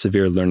had such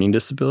severe learning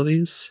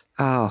disabilities.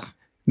 Oh.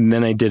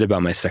 Than I did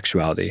about my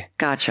sexuality.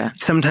 Gotcha.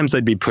 Sometimes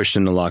I'd be pushed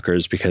into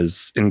lockers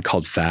and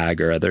called fag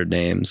or other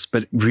names,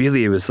 but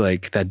really it was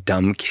like that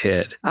dumb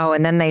kid. Oh,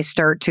 and then they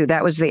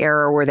that was the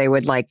era where they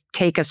would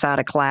take us out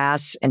of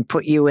class and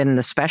put you in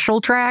the special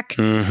track.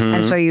 Mm-hmm.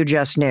 And so you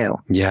just knew.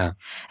 Yeah.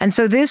 And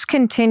so this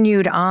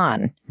continued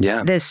on.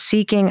 Yeah. This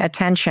seeking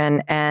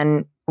attention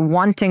and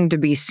wanting to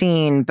be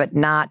seen, but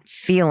not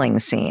feeling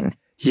seen.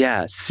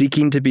 Yeah.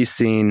 Seeking to be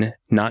seen,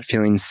 not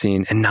feeling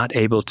seen, and not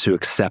able to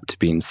accept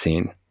being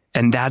seen.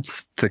 And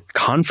that's the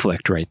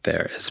conflict right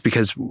there, is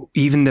because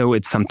even though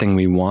it's something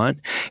we want,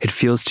 it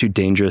feels too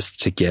dangerous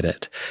to get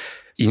it.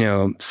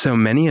 So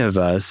many of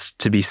us,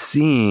 to be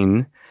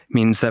seen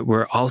means that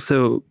we're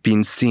also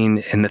being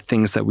seen in the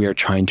things that we are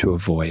trying to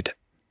avoid,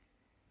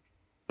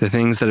 the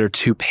things that are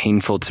too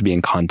painful to be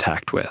in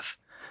contact with.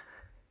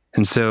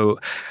 And so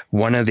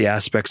one of the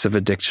aspects of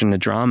addiction to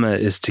drama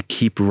is to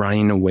keep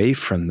running away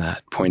from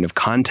that point of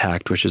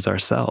contact, which is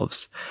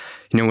ourselves.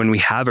 When we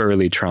have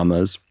early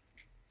traumas,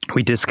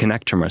 we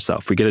disconnect from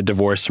ourselves. We get a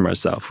divorce from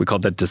ourselves. We call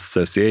that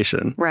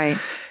dissociation. Right.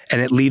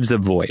 And it leaves a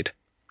void.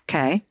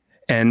 Okay.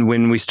 And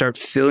when we start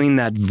filling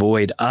that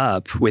void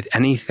up with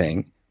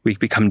anything, we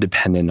become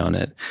dependent on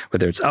it,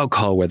 whether it's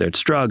alcohol, whether it's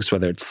drugs,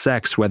 whether it's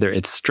sex, whether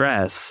it's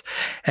stress.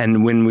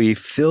 And when we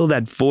fill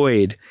that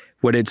void,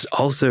 what it's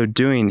also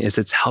doing is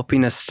it's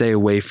helping us stay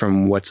away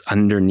from what's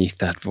underneath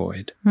that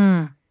void.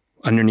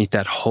 Underneath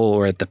that hole,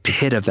 or at the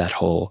pit of that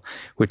hole,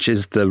 which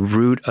is the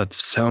root of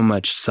so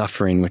much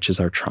suffering, which is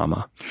our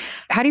trauma.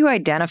 How do you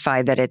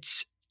identify that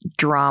it's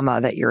drama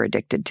that you're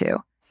addicted to?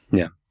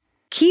 Yeah.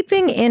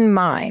 Keeping in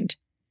mind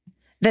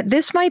that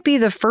this might be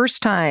the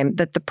first time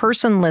that the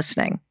person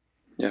listening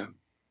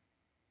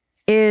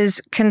is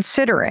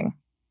considering,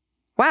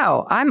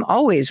 wow, I'm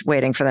always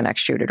waiting for the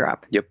next shoe to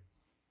drop. Yep.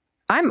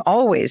 I'm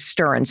always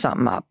stirring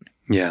something up.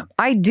 Yeah.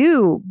 I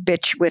do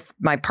bitch with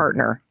my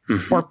partner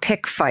or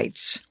pick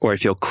fights. Or I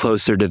feel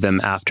closer to them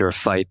after a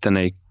fight than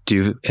I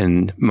do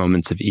in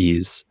moments of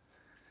ease.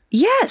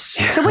 Yes.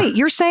 Yeah. So wait,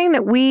 you're saying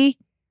that we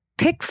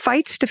pick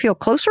fights to feel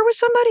closer with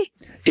somebody?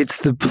 It's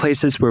the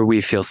places where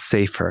we feel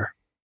safer.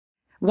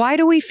 Why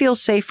do we feel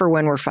safer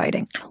when we're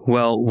fighting?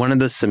 Well, one of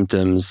the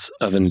symptoms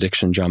of an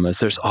addiction drama is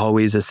there's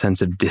always a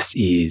sense of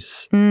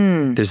dis-ease.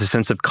 There's a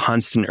sense of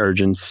constant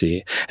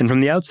urgency. And from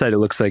the outside, it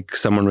looks like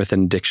someone with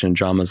an addiction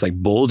drama is like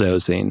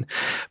bulldozing.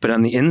 But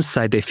on the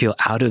inside, they feel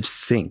out of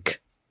sync.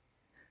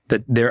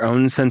 That their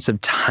own sense of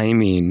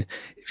timing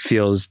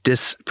feels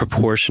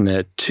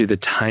disproportionate to the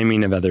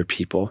timing of other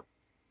people.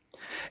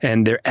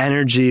 And their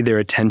energy, their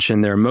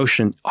attention, their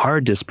emotion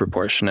are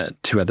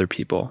disproportionate to other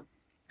people.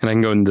 And I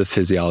can go into the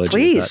physiology.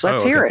 Please,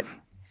 let's hear it.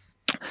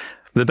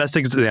 The best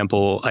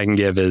example I can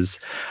give is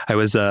I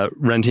was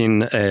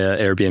renting an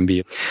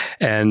Airbnb.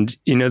 And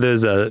you know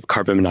those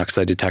carbon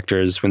monoxide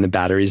detectors, when the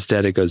battery's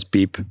dead, it goes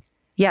beep,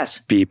 yes,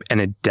 beep,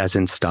 and it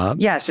doesn't stop?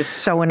 Yes, it's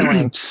so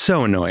annoying.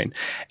 So annoying.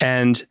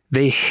 And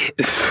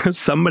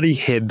somebody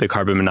hid the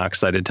carbon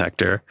monoxide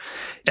detector,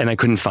 and I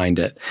couldn't find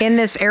it. In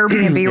this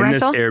Airbnb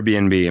rental? In this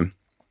Airbnb.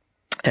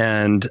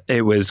 And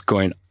it was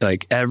going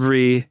like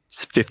every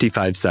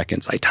 55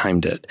 seconds, I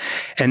timed it.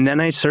 And then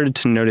I started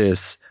to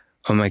notice,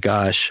 oh my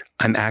gosh,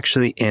 I'm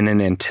actually in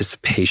an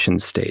anticipation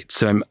state.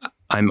 So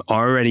I'm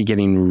already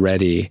getting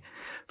ready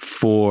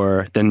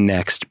for the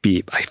next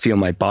beep. I feel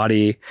my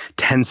body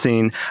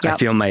tensing. Yep. I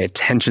feel my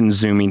attention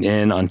zooming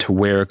in onto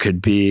where it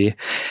could be.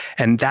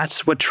 And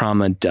that's what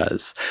trauma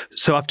does.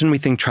 So often we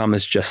think trauma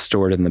is just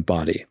stored in the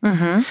body.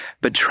 Mm-hmm.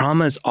 But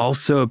trauma is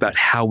also about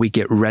how we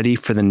get ready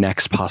for the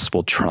next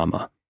possible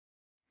trauma.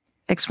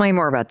 Explain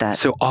more about that.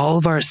 So all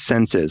of our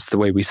senses, the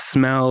way we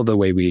smell, the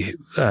way we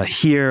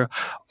hear,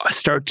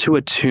 start to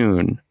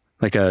attune,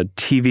 like a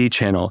TV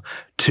channel,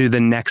 to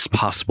the next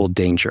possible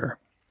danger.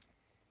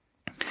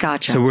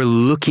 Gotcha. So we're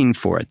looking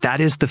for it. That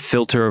is the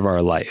filter of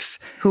our life.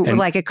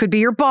 Like it could be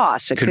your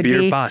boss. It could be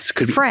your boss.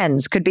 Could be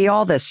friends. Could be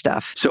all this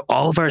stuff. So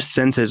all of our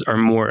senses are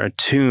more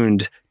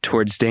attuned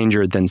towards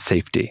danger than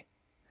safety.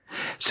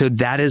 So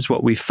that is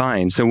what we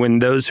find. So when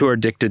those who are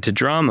addicted to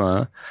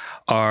drama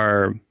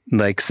are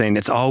like saying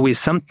it's always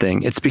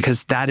something, it's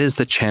because that is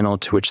the channel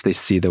to which they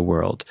see the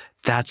world.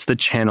 That's the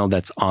channel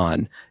that's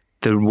on,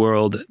 the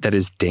world that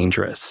is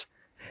dangerous.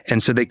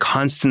 And so they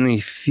constantly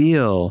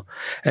feel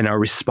and are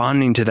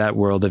responding to that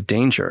world of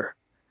danger.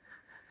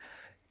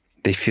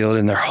 They feel it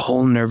in their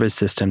whole nervous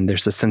system.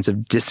 There's a sense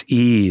of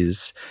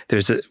dis-ease.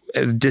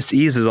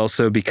 Dis-ease is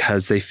also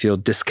because they feel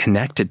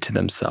disconnected to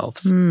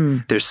themselves.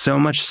 There's so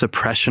much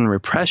suppression,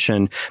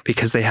 repression,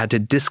 because they had to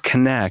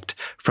disconnect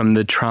from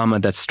the trauma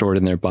that's stored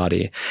in their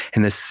body.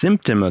 And the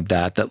symptom of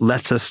that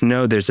lets us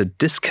know there's a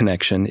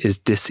disconnection is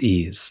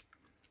dis-ease.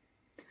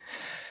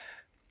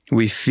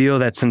 We feel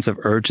that sense of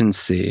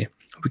urgency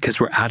because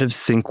we're out of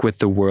sync with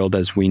the world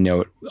as we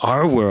know it.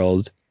 Our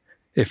world,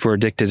 if we're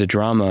addicted to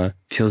drama,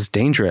 feels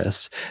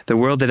dangerous. The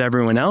world that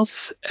everyone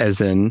else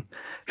is in,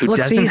 who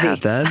looks doesn't easy.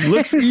 have that,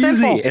 looks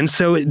easy. And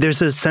so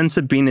there's a sense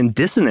of being in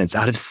dissonance,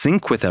 out of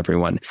sync with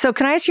everyone. So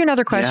can I ask you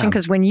another question?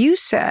 Because when you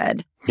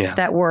said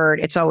that word,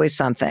 it's always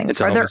something.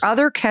 Are there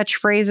other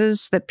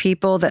catchphrases that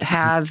people that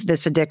have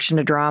this addiction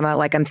to drama,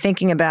 like I'm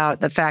thinking about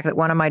the fact that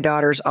one of my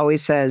daughters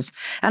always says,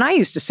 and I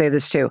used to say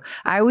this too,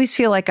 I always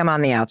feel like I'm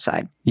on the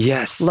outside.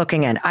 Yes.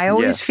 Looking in. I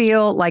always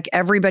feel like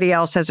everybody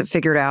else has it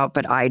figured out,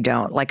 but I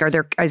don't. Like,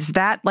 is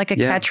that like a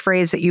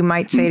catchphrase that you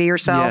might say to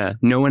yourself? Yeah.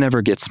 No one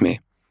ever gets me.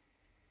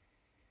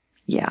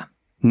 Yeah.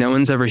 No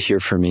one's ever here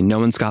for me. No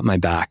one's got my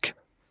back.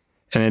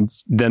 And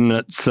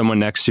then someone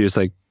next to you is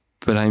like,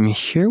 but I'm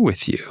here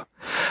with you.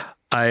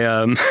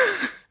 My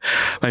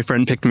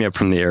friend picked me up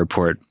from the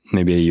airport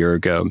maybe a year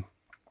ago,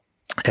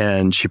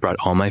 and she brought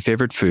all my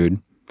favorite food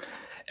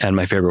and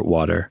my favorite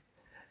water.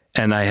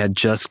 And I had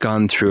just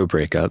gone through a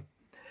breakup,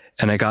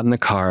 and I got in the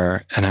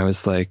car and I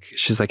was like,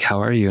 she's like,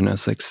 how are you? And I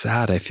was like,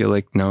 sad. I feel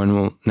like no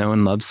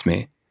one loves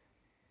me.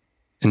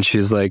 And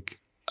she's like,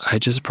 I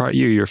just brought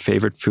you your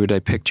favorite food. I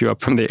picked you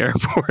up from the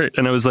airport.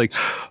 And I was like,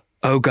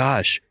 oh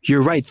gosh,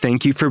 you're right.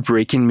 Thank you for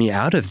breaking me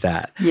out of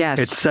that. Yes.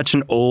 It's such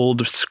an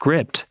old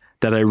script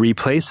that I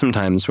replay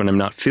sometimes when I'm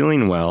not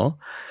feeling well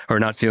or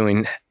not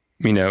feeling,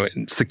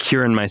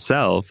 secure in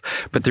myself.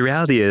 But the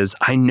reality is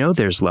I know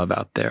there's love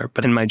out there,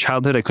 but in my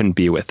childhood, I couldn't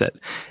be with it.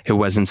 It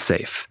wasn't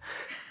safe.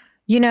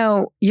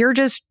 You're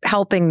just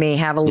helping me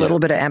have a little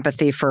bit of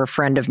empathy for a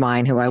friend of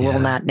mine who I will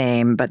not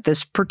name, but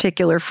this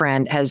particular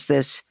friend has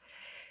this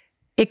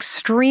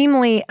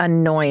extremely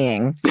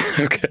annoying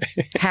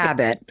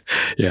habit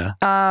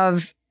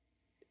of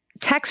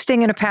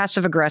texting in a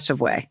passive-aggressive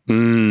way.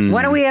 When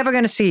are we ever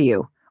going to see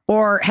you?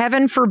 Or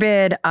heaven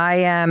forbid, I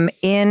am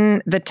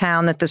in the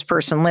town that this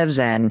person lives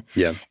in.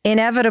 Yeah.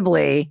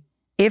 Inevitably,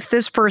 if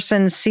this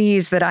person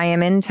sees that I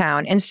am in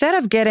town, instead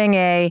of getting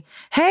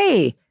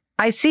hey,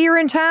 I see you're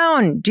in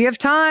town. Do you have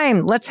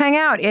time? Let's hang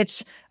out.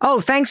 It's,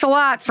 oh, thanks a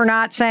lot for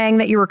not saying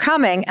that you were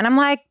coming. And I'm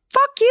like,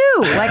 fuck you.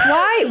 Like,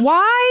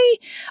 why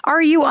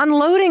are you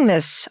unloading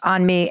this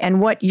on me? And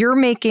what you're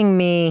making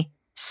me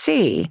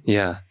see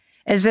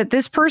is that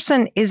this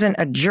person isn't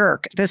a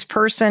jerk. This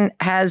person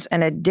has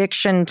an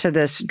addiction to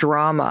this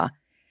drama,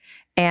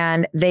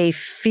 and they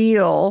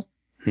feel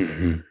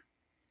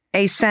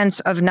a sense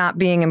of not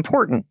being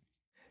important.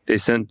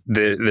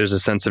 There's a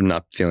sense of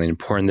not feeling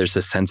important. There's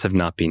a sense of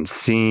not being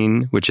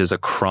seen, which is a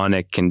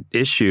chronic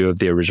issue of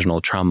the original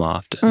trauma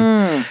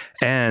often.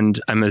 And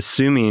I'm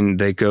assuming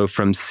they go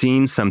from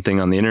seeing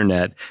something on the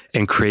internet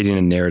and creating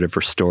a narrative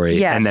or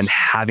story, and then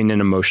having an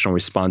emotional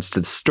response to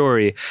the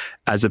story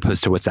as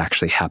opposed to what's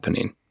actually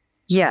happening.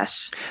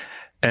 Yes.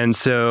 And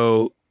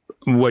so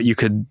what you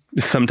could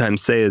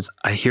sometimes say is,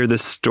 I hear the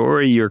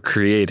story you're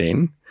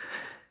creating,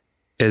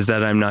 is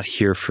that I'm not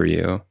here for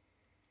you.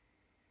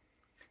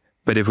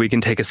 But if we can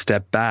take a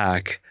step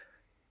back,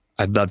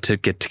 I'd love to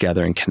get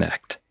together and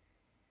connect.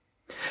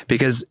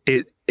 Because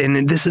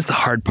and this is the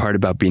hard part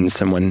about being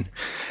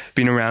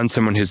around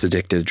someone who's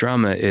addicted to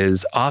drama,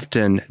 is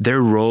often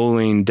they're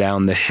rolling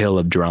down the hill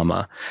of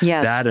drama.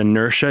 Yes. That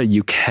inertia,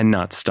 you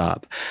cannot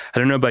stop. I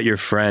don't know about your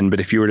friend, but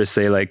if you were to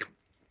say like,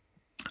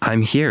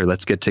 I'm here,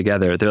 let's get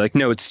together. They're like,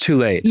 no, it's too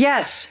late.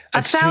 Yes,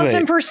 It's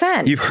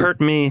 1,000%. You've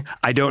hurt me.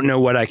 I don't know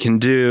what I can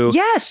do.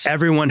 Yes.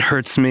 Everyone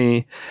hurts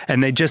me.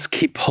 And they just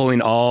keep pulling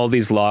all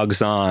these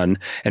logs on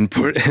and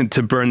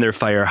to burn their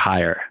fire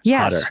hotter.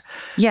 Yes.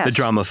 The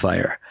drama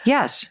fire.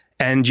 Yes.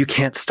 And you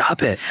can't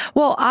stop it.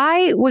 Well,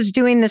 I was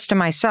doing this to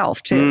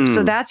myself too.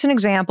 So that's an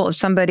example of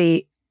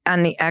somebody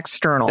on the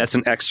external. That's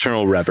an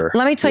external rever.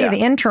 Let me tell you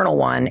the internal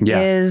one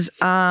is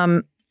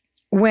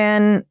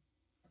when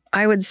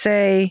I would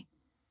say,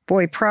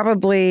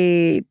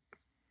 probably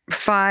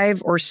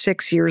 5 or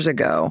 6 years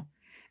ago,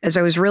 as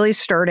I was really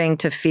starting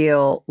to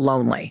feel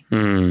lonely.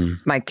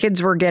 My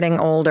kids were getting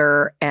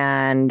older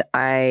and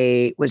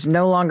I was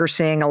no longer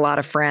seeing a lot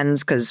of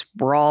friends because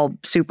we're all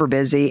super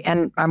busy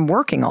and I'm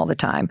working all the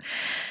time.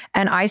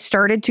 And I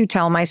started to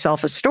tell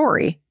myself a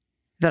story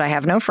that I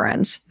have no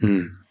friends.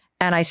 And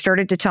I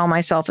started to tell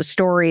myself a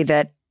story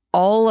that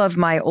all of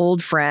my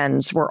old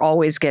friends were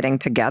always getting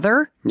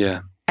together.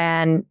 Yeah.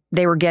 And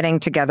they were getting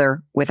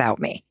together without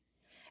me.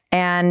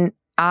 And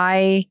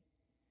I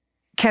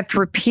kept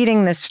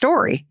repeating this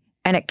story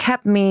and it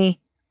kept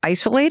me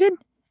isolated.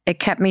 It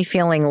kept me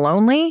feeling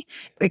lonely.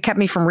 It kept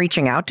me from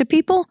reaching out to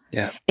people.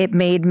 Yeah. It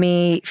made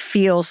me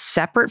feel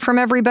separate from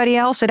everybody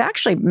else. It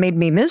actually made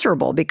me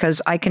miserable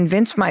because I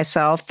convinced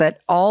myself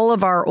that all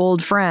of our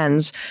old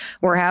friends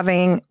were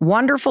having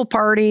wonderful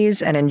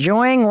parties and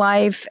enjoying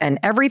life and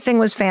everything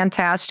was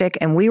fantastic.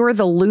 And we were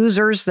the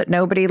losers that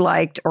nobody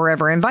liked or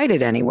ever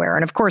invited anywhere.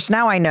 And of course,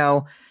 now I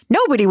know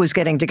nobody was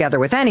getting together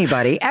with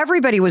anybody.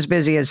 Everybody was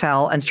busy as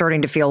hell and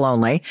starting to feel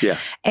lonely. Yeah.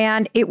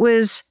 And it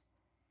was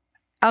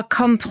a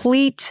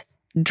complete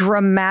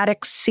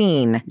dramatic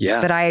scene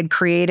that I had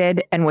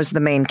created and was the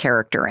main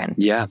character in.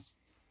 Yeah.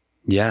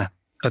 Yeah.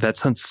 Oh, that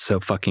sounds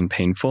so fucking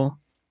painful.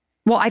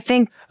 Well, I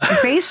think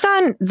based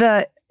on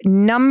the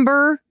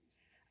number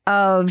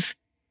of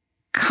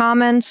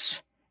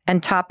comments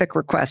and topic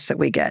requests that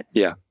we get,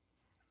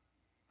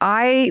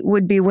 I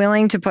would be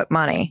willing to put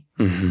money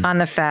on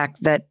the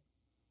fact that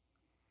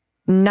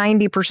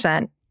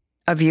 90%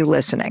 of you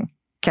listening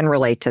can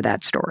relate to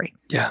that story.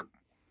 Yeah.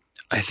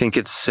 I think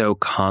it's so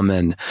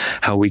common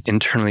how we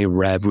internally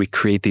we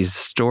create these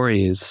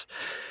stories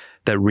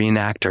that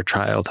reenact our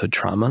childhood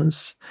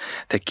traumas,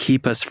 that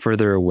keep us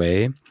further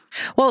away.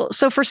 Well,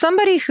 so for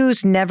somebody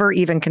who's never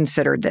even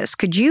considered this,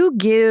 could you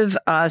give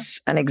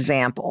us an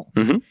example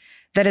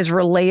that is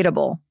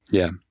relatable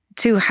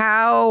to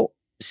how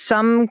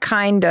some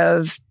kind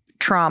of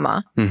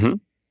trauma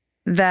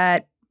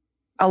that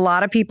a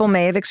lot of people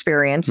may have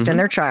experienced in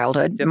their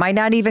childhood, might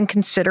not even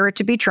consider it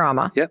to be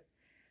trauma.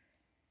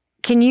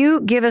 Can you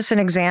give us an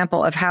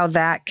example of how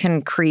that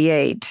can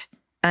create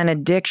an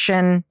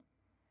addiction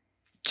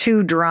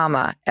to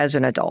drama as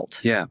an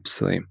adult? Yeah,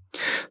 absolutely.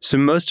 So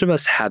most of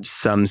us have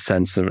some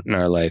sense in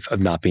our life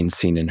of not being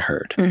seen and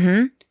heard.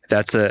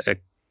 That's a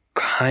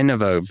kind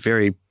of a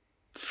very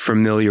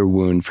familiar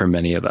wound for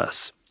many of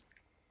us.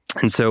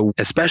 And so,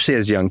 especially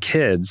as young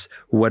kids,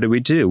 what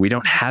do? We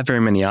don't have very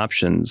many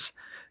options.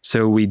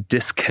 So we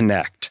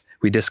disconnect.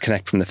 We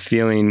disconnect from the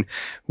feeling.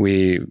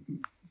 We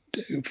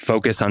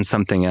focus on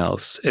something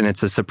else. And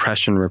it's a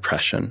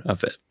repression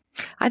of it.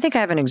 I think I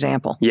have an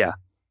example. Yeah.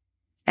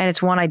 And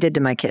it's one I did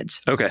to my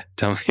kids. Okay.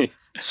 Tell me.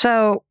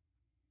 So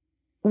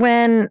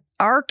when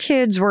our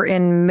kids were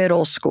in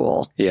middle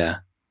school,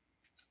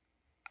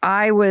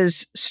 I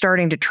was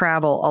starting to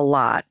travel a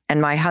lot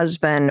and my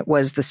husband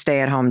was the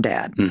stay-at-home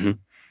dad.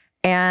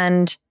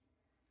 And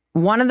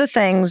one of the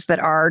things that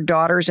our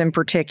daughters in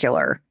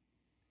particular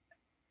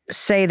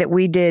say that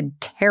we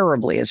did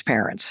terribly as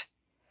parents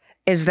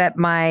is that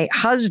my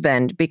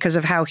husband, because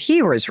of how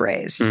he was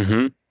raised,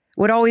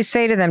 would always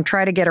say to them,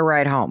 try to get a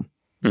ride home.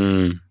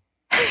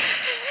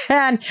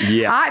 And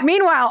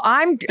meanwhile,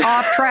 I'm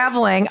off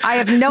traveling. I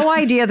have no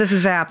idea this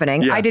is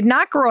happening. I did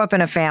not grow up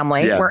in a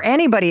family where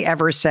anybody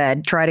ever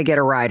said, try to get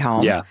a ride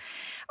home.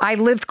 I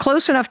lived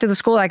close enough to the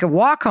school I could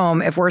walk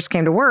home if worse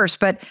came to worse,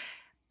 but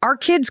our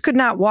kids could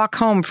not walk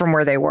home from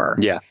where they were.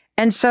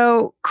 And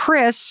so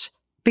Chris,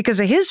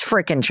 because of his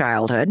frickin'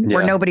 childhood,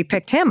 where nobody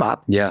picked him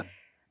up,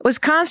 was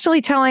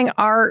constantly telling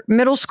our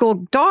middle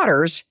school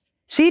daughters,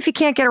 see if you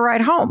can't get a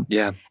ride home.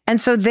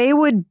 And so they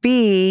would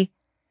be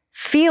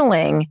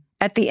feeling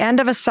at the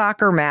end of a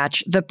soccer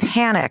match, the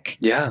panic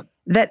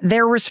that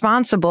they're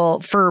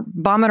responsible for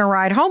bumming a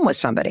ride home with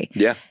somebody.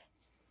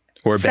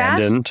 Or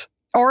abandoned.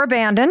 Or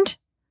abandoned.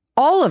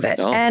 All of it.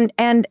 Oh.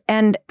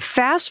 And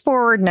fast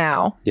forward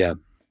now,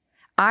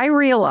 I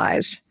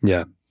realize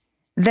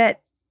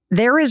that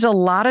there is a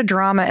lot of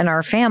drama in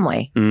our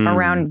family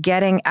around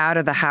getting out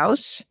of the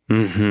house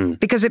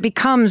because it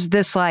becomes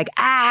this like,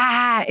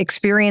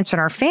 experience in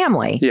our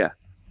family.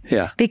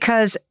 Yeah.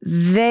 Because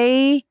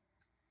they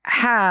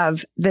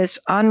have this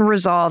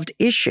unresolved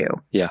issue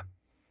Yeah.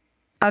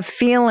 of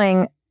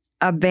feeling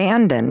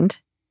abandoned.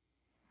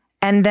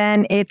 And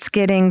then it's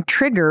getting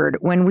triggered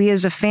when we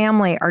as a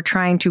family are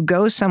trying to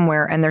go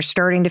somewhere and they're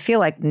starting to feel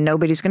like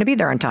nobody's going to be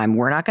there on time.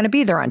 We're not going to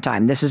be there on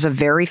time. This is a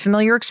very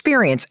familiar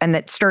experience. And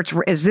that starts,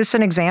 is this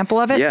an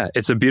example of it? Yeah,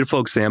 it's a beautiful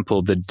example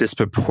of the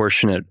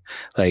disproportionate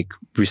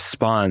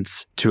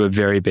response to a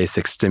very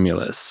basic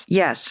stimulus.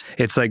 Yes.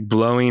 It's like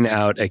blowing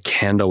out a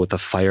candle with a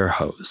fire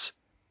hose.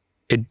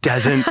 It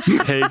doesn't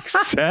make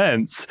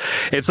sense.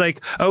 It's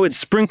like, oh, it's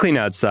sprinkling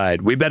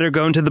outside. We better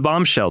go into the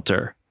bomb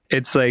shelter.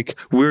 It's like,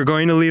 we're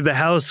going to leave the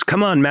house.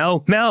 Come on,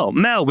 Mel,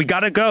 we got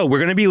to go. We're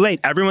going to be late.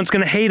 Everyone's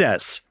going to hate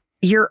us.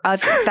 You're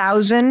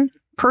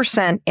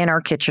 1,000% in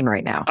our kitchen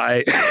right now.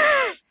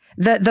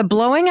 The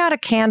blowing out a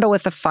candle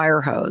with a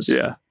fire hose.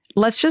 Yeah.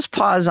 Let's just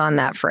pause on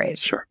that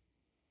phrase. Sure.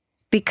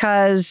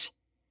 Because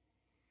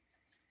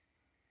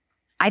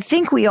I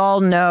think we all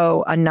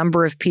know a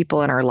number of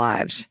people in our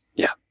lives.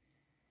 Yeah.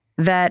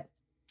 That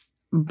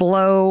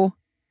blow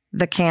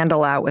the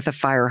candle out with a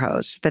fire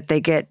hose, that they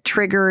get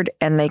triggered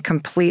and they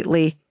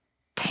completely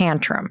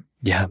tantrum.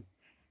 Yeah.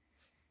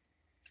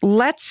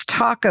 Let's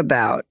talk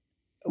about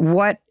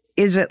what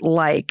is it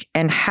like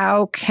and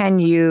how can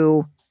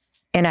you,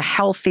 in a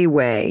healthy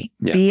way,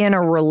 be in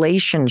a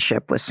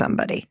relationship with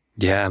somebody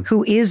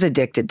who is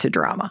addicted to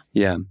drama.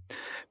 Yeah.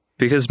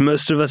 Because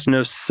most of us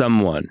know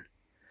someone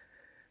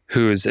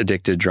who is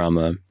addicted to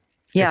drama.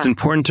 Yeah. It's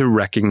important to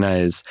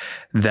recognize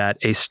that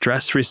a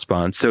stress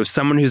response, so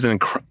someone who's in a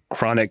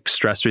chronic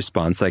stress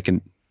response, like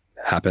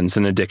happens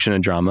in addiction to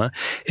drama,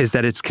 is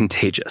that it's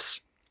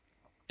contagious.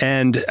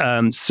 And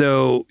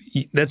so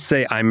let's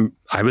say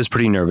I was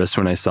pretty nervous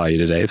when I saw you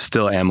today.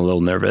 Still am a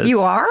little nervous.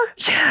 You are?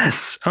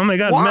 Yes. Oh my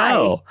God, Why?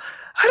 Mel.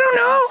 I don't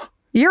know.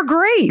 You're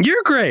great.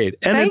 You're great.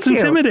 And Thank it's you.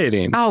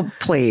 intimidating. Oh,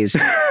 please.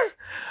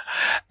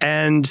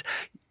 And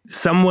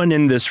someone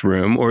in this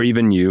room, or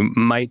even you,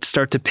 might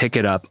start to pick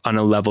it up on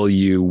a level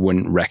you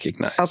wouldn't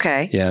recognize.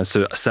 Okay. Yeah,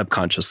 so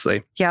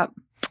subconsciously. Yep.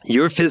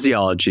 Your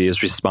physiology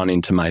is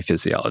responding to my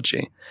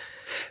physiology.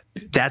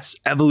 That's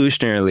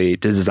evolutionarily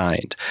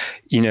designed.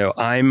 You know,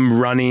 I'm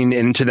running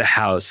into the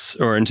house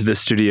or into the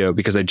studio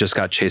because I just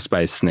got chased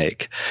by a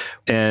snake.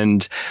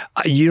 And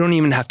you don't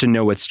even have to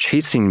know what's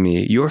chasing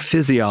me. Your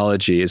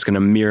physiology is going to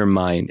mirror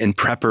mine in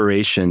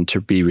preparation to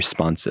be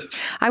responsive.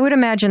 I would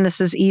imagine this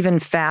is even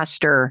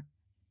faster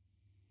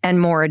and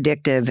more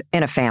addictive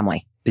in a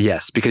family.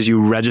 Yes, because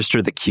you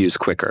register the cues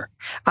quicker.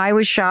 I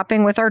was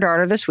shopping with our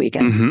daughter this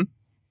weekend,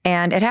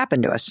 and it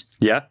happened to us.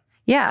 Yeah?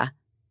 Yeah.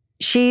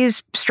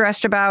 She's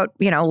stressed about,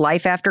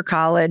 life after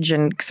college.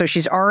 And so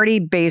she's already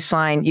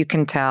baseline, you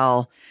can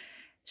tell,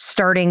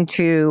 starting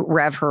to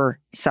rev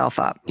herself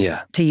up.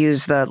 Yeah. To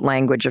use the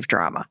language of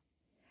drama.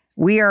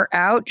 We are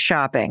out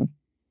shopping,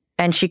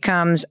 and she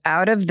comes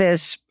out of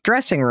this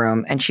dressing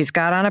room, and she's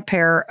got on a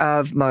pair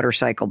of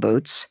motorcycle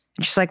boots.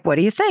 And she's like, "What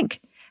do you think?"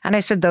 And I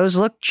said, "Those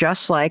look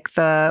just like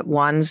the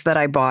ones that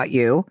I bought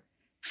you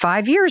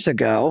 5 years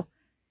ago."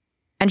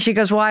 And she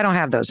goes, "Well, I don't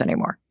have those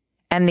anymore."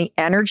 And the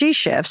energy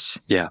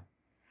shifts. Yeah.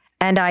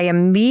 And I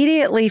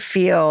immediately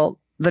feel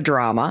the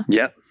drama.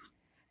 Yep.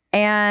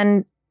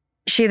 And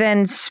she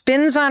then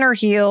spins on her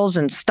heels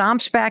and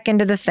stomps back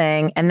into the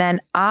thing. And then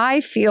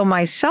I feel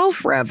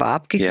myself rev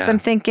up because I'm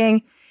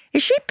thinking,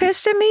 is she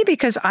pissed at me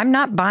because I'm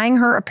not buying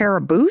her a pair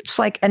of boots?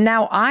 And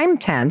now I'm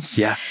tense.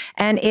 Yeah.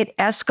 And it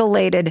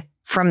escalated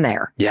from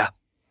there. Yeah.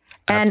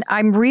 And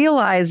I'm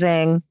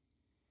realizing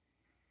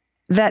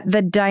that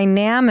the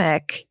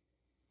dynamic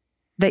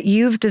that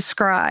you've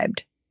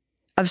described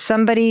of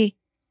somebody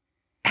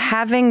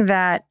having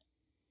that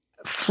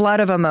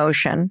flood of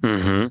emotion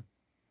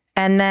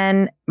and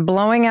then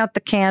blowing out the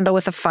candle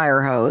with a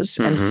fire hose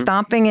and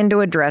stomping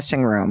into a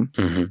dressing room,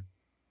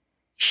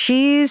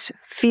 she's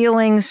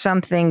feeling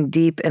something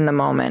deep in the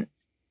moment,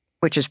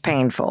 which is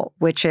painful,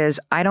 which is,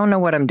 I don't know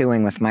what I'm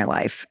doing with my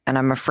life, and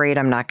I'm afraid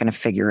I'm not going to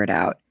figure it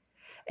out.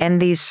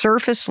 And these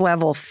surface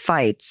level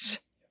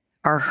fights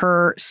are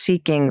her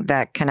seeking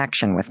that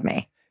connection with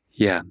me.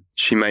 Yeah.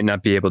 She might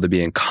not be able to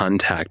be in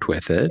contact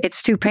with it.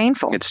 It's too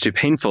painful. It's too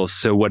painful.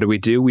 So what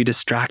do? We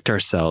distract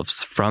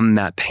ourselves from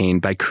that pain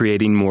by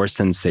creating more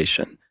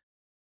sensation.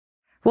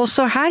 Well,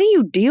 so how do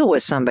you deal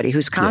with somebody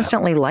who's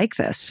constantly like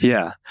this?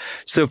 Yeah.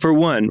 So for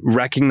one,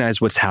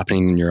 recognize what's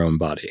happening in your own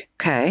body.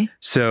 Okay.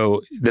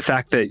 So the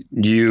fact that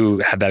you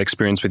had that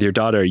experience with your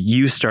daughter,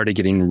 you started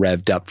getting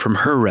revved up from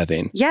her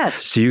revving.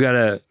 Yes. So you got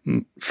to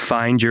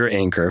find your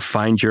anchor,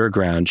 find your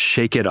ground,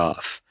 shake it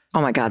off.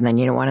 Oh my God. And then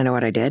you don't want to know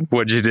what I did?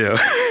 What'd you do?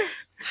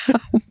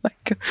 Oh my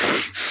God.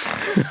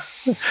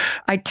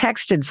 I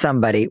texted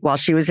somebody while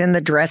she was in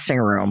the dressing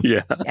room.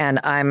 Yeah.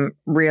 And I'm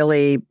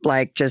really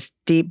just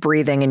deep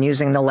breathing and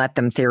using the let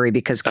them theory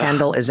because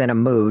Kendall is in a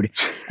mood.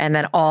 And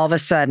then all of a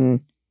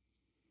sudden,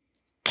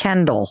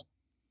 Kendall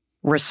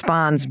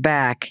responds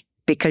back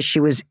because she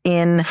was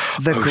in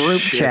the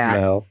group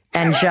chat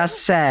and just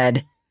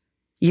said,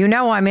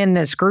 I'm in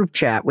this group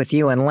chat with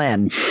you and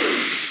Lynn.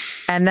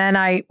 And then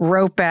I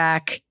wrote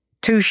back,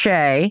 touche.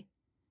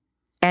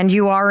 and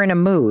you are in a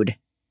mood.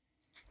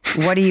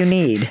 What do you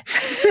need?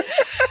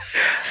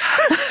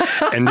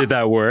 And did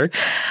that work?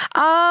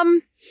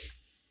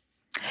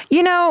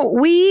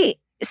 We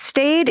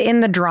stayed in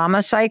the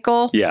drama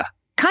cycle. Yeah.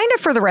 Kind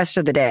of for the rest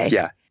of the day.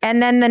 Yeah.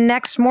 And then the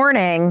next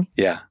morning,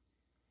 Yeah.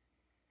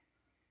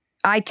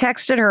 I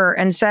texted her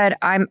and said,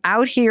 I'm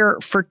out here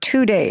for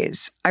 2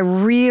 days. I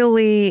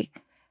really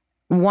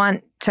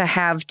want to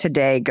have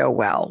today go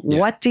well. Yeah.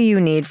 What do you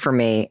need from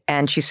me?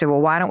 And she said,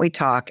 well, why don't we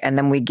talk? And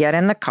then we get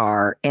in the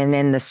car, and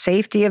in the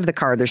safety of the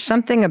car, there's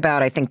something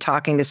about, I think,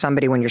 talking to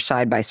somebody when you're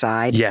side by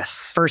side.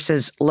 Yes.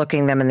 Versus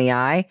looking them in the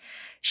eye.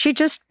 She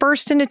just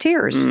burst into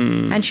tears.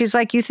 And she's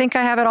like, you think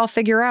I have it all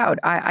figured out?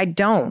 I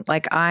don't.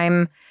 Like,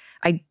 I'm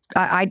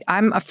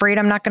afraid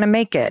I'm not going to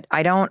make it.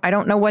 I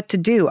don't know what to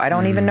do. I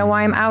don't even know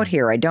why I'm out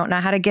here. I don't know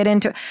how to get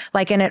into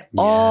it. And it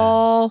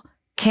all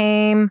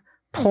came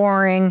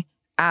pouring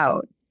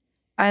out.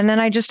 And then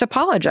I just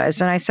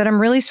apologized. And I said,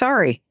 I'm really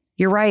sorry.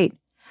 You're right.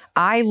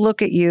 I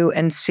look at you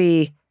and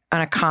see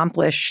an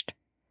accomplished,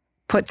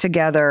 put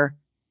together,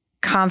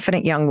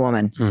 confident young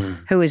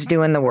woman who is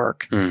doing the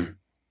work.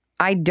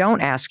 I don't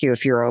ask you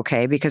if you're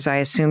okay because I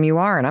assume you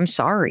are, and I'm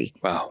sorry.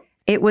 Wow.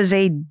 It was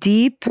a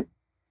deep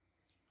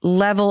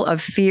level of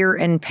fear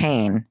and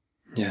pain.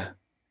 Yeah.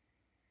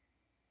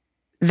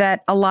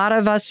 That a lot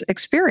of us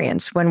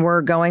experience when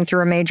we're going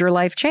through a major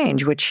life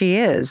change, which she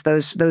is.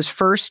 Those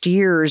first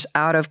years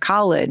out of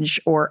college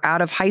or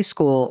out of high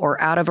school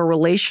or out of a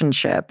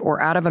relationship or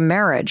out of a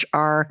marriage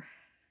are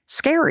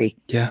scary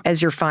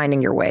as you're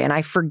finding your way. And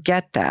I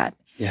forget that.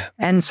 Yeah.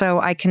 And so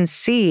I can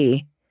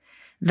see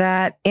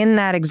that in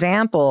that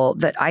example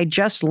that I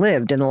just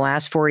lived in the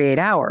last 48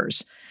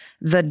 hours,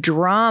 the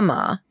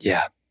drama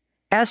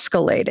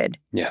escalated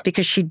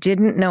because she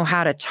didn't know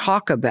how to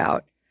talk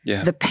about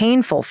the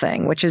painful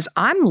thing, which is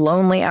I'm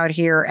lonely out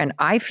here and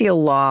I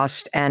feel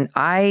lost and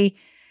I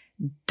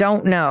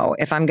don't know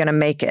if I'm going to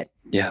make it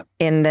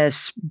in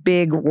this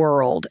big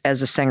world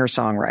as a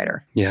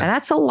singer-songwriter. And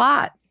that's a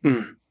lot.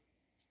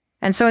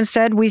 And so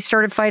instead, we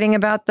started fighting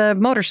about the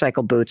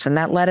motorcycle boots, and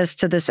that led us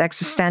to this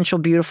existential,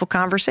 beautiful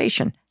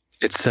conversation.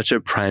 It's such a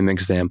prime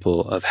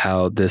example of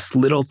how this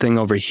little thing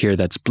over here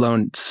that's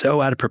blown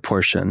so out of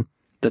proportion,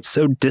 that's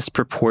so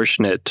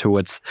disproportionate to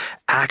what's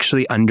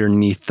actually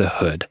underneath the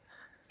hood.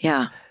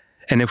 Yeah.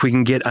 And if we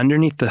can get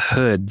underneath the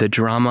hood, the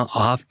drama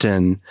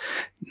often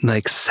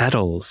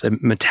settles and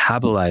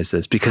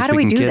metabolizes because how do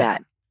we do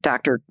that,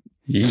 Dr.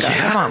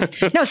 Come on.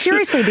 No,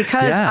 seriously,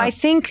 because I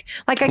think,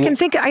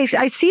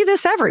 I see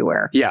this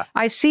everywhere. Yeah.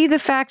 I see the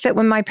fact that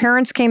when my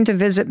parents came to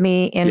visit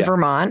me in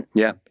Vermont,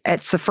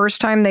 it's the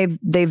first time they've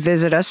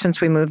visited us since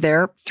we moved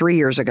there 3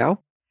 years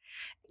ago.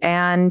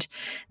 And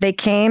they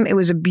came, it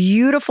was a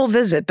beautiful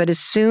visit, but as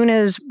soon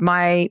as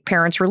my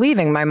parents were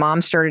leaving, my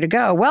mom started to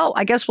go, well,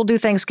 I guess we'll do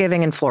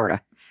Thanksgiving in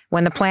Florida.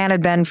 When the plan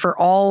had been for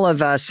all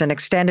of us, an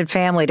extended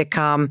family to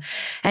come.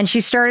 And she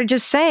started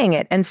just saying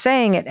it and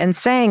saying it and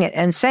saying it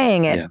and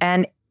saying it. Yeah.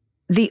 And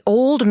the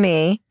old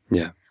me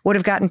would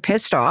have gotten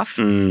pissed off.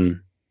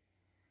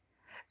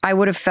 I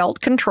would have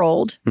felt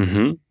controlled.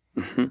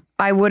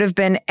 I would have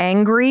been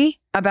angry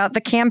about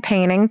the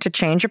campaigning to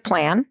change a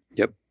plan.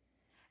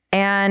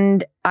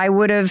 And I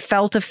would have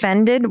felt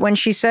offended when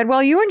she said,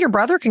 well, you and your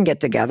brother can get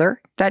together.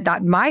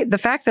 The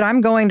fact that I'm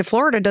going to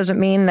Florida doesn't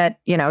mean that,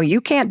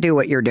 you can't do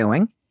what you're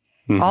doing.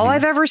 All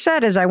I've ever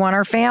said is I want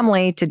our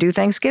family to do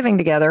Thanksgiving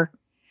together.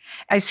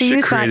 I see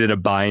you created a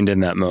bind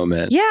in that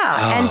moment. Yeah.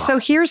 Oh. And so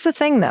here's the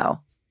thing,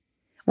 though.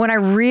 When I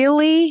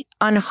really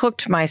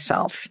unhooked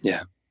myself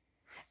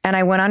and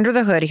I went under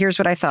the hood, here's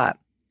what I thought.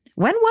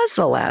 When was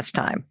the last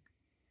time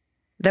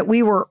that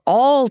we were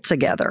all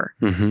together?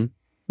 When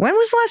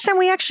was the last time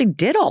we actually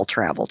did all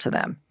travel to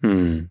them?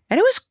 And it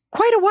was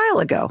quite a while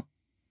ago.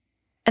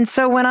 And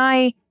so when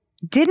I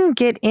didn't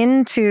get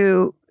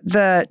into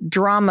the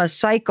drama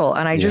cycle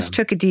and I just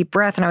took a deep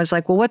breath and I was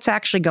like, well, what's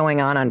actually going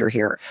on under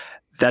here?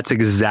 That's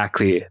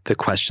exactly the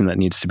question that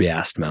needs to be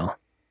asked, Mel.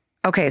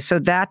 Okay, so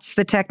that's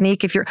the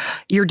technique. If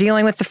you're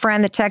dealing with the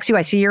friend that texts you,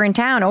 I see you're in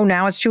town. Oh,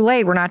 now it's too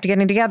late. We're not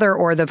getting together.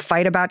 Or the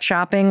fight about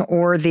shopping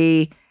or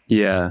the...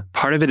 Yeah.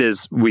 Part of it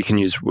is we can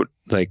use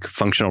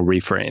functional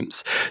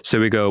reframes. So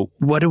we go,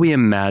 what do we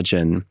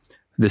imagine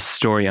the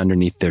story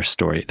underneath their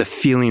story, the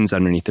feelings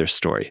underneath their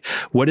story?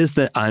 What is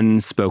the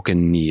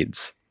unspoken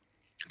needs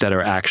that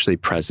are actually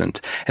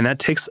present? And that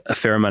takes a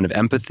fair amount of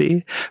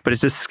empathy, but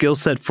it's a skill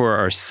set for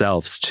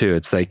ourselves too.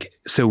 It's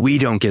so we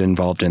don't get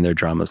involved in their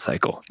drama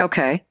cycle.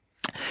 Okay.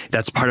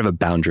 That's part of a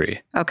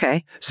boundary.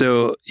 Okay.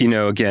 So,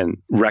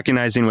 again,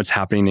 recognizing what's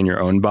happening in your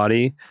own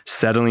body,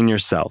 settling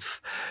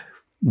yourself.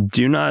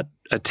 Do not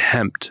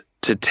attempt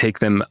to take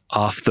them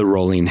off the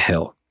rolling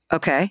hill.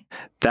 Okay.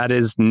 That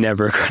is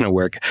never going to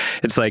work.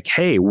 It's like,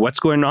 hey, what's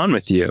going on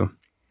with you?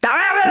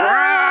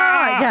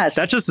 Yes.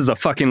 That just is a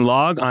fucking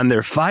log on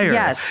their fire.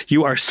 Yes.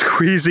 You are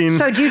squeezing.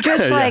 So do you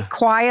just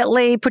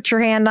quietly put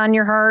your hand on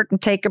your heart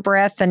and take a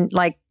breath and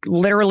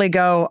literally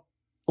go,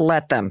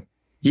 let them.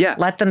 Yeah.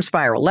 Let them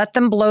spiral. Let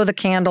them blow the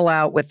candle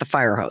out with the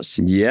fire hose.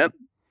 Yep.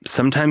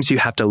 Sometimes you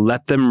have to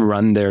let them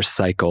run their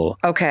cycle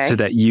so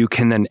that you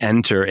can then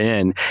enter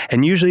in.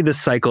 And usually the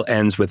cycle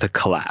ends with a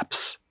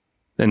collapse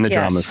in the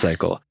drama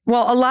cycle.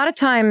 Well, a lot of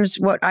times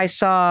what I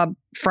saw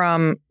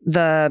from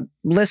the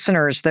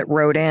listeners that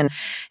wrote in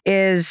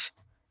is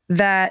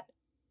that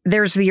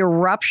there's the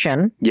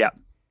eruption. Yeah.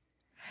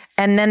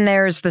 And then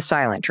there's the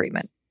silent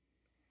treatment.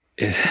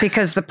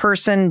 Because the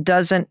person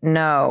doesn't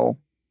know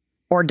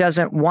or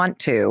doesn't want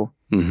to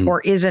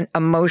or isn't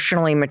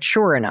emotionally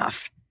mature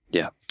enough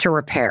to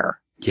repair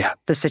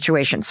the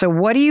situation. So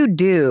what do you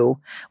do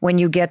when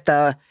you get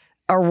the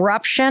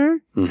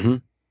eruption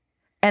and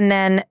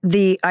then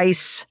the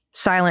ice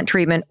silent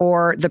treatment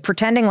or the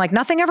pretending like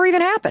nothing ever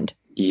even happened?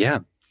 Yeah.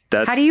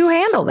 How do you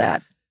handle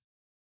that?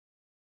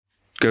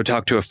 Go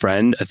talk to a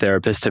friend, a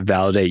therapist to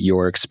validate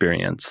your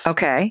experience.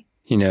 Okay.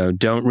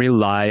 Don't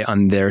rely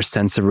on their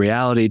sense of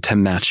reality to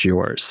match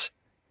yours.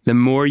 The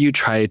more you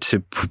try to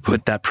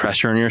put that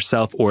pressure on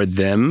yourself or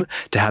them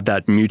to have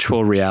that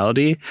mutual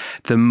reality,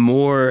 the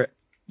more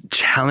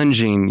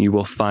challenging you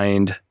will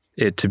find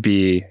it to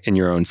be in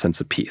your own sense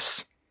of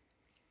peace.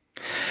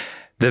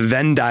 The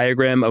Venn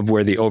diagram of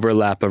where the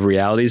overlap of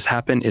realities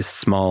happen is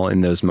small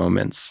in those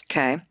moments.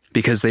 Okay.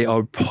 Because they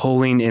are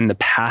pulling in the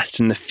past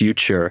and the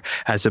future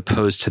as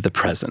opposed to the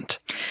present.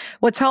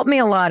 What's helped me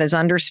a lot is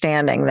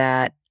understanding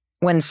that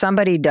when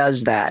somebody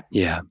does that,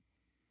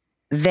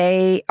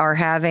 they are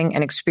having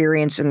an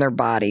experience in their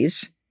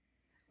bodies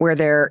where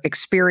they're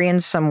experiencing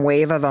some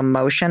wave of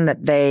emotion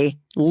that they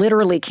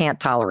literally can't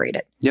tolerate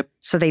it. Yep.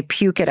 So they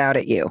puke it out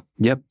at you.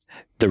 Yep.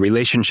 The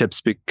relationships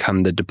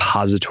become the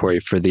depository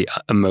for the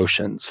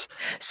emotions.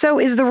 So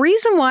is the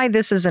reason why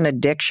this is an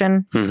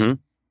addiction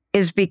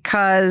is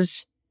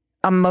because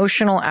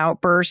emotional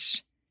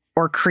outbursts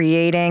or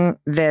creating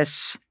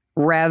this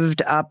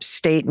revved up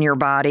state in your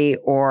body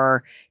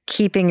or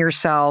keeping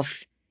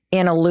yourself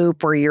in a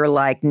loop where you're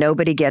like,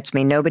 nobody gets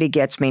me, nobody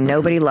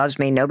loves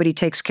me, nobody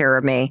takes care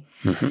of me.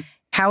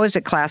 How is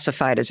it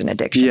classified as an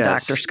addiction,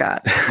 Dr.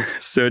 Scott?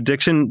 So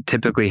addiction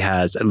typically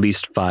has at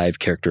least 5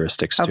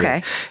 characteristics to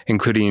it,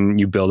 including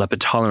you build up a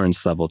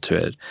tolerance level to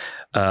it.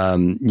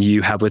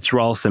 You have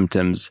withdrawal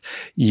symptoms.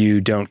 You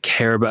don't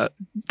care about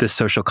the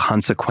social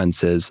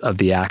consequences of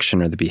the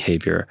action or the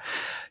behavior.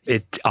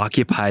 It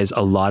occupies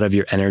a lot of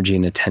your energy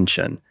and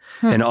attention.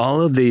 And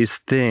all of these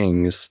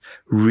things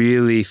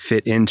really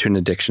fit into an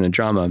addiction to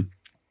drama.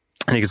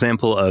 An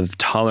example of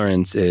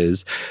tolerance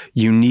is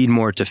you need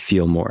more to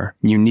feel more.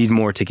 You need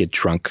more to get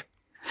drunk.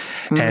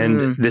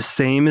 And the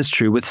same is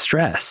true with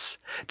stress,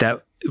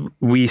 that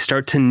we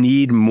start to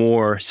need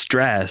more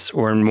stress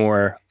or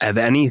more of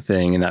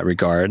anything in that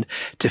regard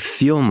to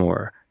feel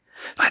more.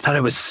 I thought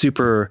I was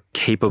super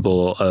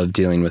capable of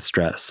dealing with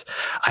stress.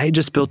 I had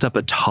just built up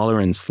a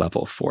tolerance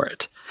level for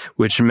it,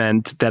 which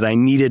meant that I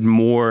needed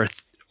more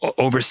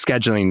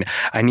overscheduling.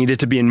 I needed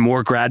to be in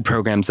more grad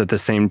programs at the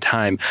same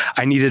time.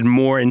 I needed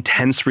more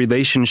intense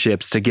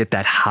relationships to get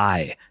that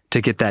high, to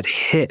get that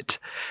hit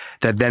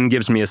that then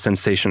gives me a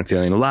sensation of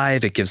feeling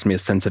alive. It gives me a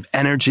sense of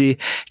energy.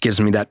 It gives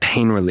me that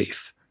pain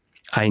relief.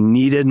 I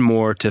needed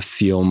more to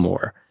feel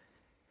more.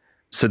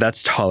 So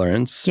that's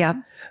tolerance. Yep.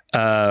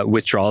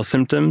 Withdrawal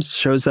symptoms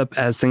shows up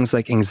as things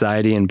like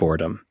anxiety and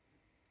boredom.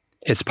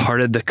 It's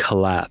part of the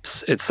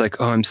collapse. It's like,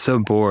 oh, I'm so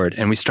bored.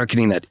 And we start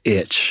getting that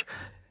itch.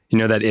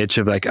 That itch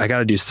of like, I got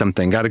to do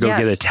something, got to go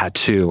get a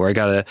tattoo, or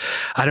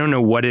I don't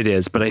know what it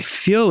is, but I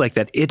feel like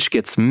that itch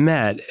gets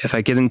met if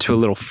I get into a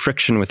little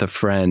friction with a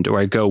friend,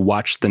 or I go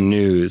watch the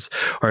news,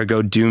 or I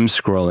go doom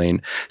scrolling.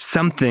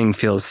 Something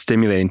feels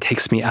stimulating,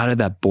 takes me out of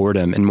that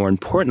boredom, and more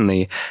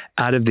importantly,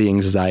 out of the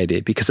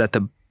anxiety, because at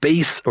the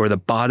base or the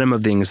bottom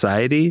of the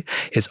anxiety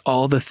is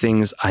all the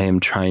things I am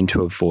trying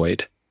to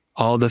avoid.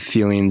 All the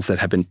feelings that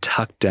have been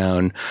tucked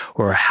down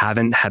or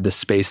haven't had the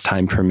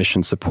space-time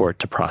permission support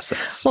to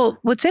process. Well,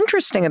 what's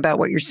interesting about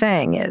what you're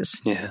saying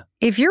is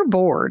if you're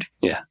bored,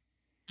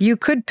 you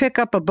could pick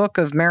up a book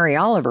of Mary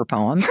Oliver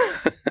poems.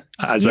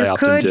 As I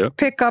often do. You could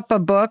pick up a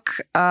book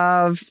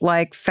of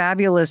like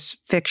fabulous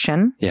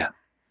fiction. Yeah.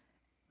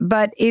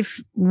 But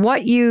if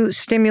what you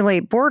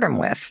stimulate boredom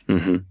with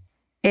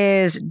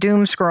is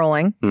doom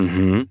scrolling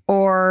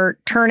or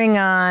turning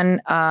on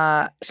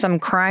some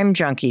crime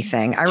junkie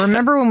thing. I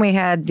remember when we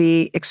had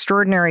the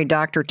extraordinary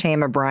Dr.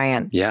 Tama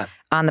Bryant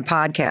on the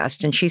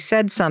podcast, and she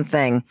said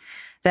something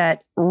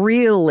that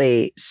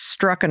really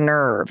struck a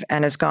nerve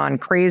and has gone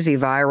crazy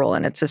viral.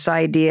 And it's this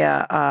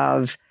idea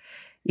of,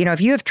 if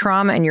you have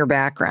trauma in your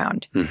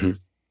background,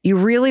 you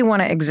really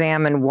want to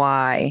examine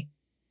why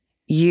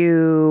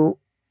you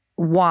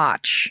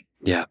watch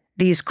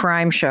these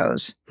crime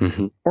shows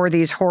or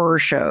these horror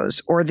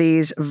shows or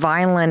these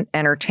violent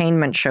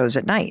entertainment shows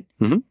at night.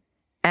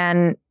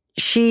 And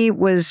she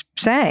was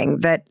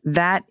saying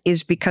that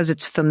is because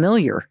it's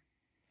familiar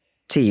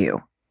to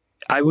you.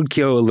 I would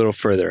go a little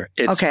further.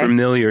 It's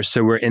familiar,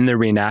 so we're in the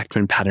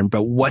reenactment pattern,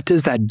 but what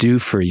does that do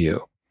for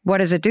you? What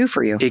does it do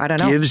for you? I don't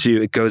know.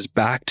 It goes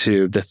back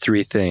to the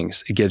 3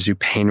 things. It gives you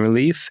pain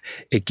relief,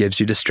 it gives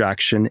you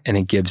distraction, and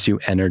it gives you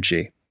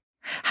energy.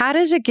 How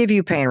does it give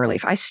you pain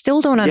relief? I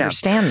still don't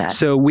understand that.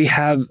 So we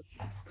have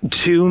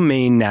two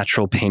main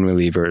natural pain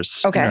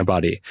relievers in our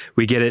body.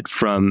 We get it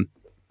from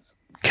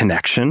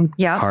connection,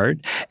 heart,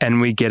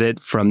 and we get it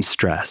from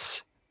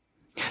stress.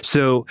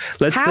 So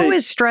let's say... How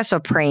is stress a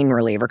pain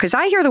reliever? Because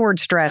I hear the word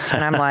stress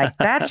and I'm like,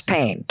 that's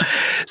pain.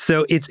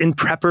 So it's in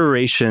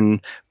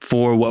preparation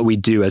for what we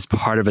do as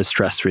part of a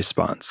stress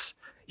response.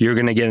 You're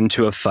going to get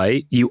into a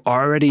fight. You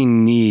already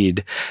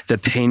need the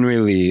pain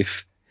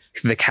relief,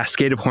 the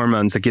cascade of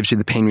hormones that gives you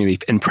the pain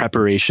relief in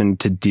preparation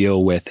to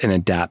deal with and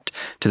adapt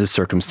to the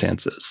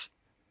circumstances.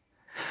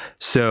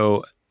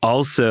 So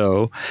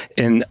also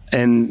in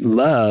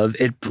love,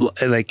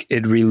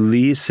 it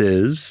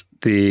releases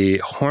the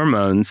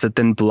hormones that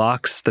then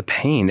blocks the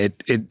pain.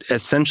 It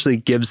essentially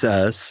gives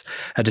us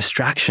a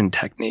distraction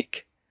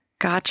technique.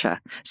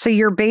 Gotcha. So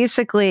you're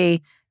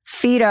basically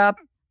feet up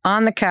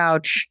on the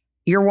couch.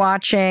 You're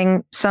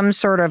watching some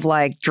sort of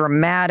like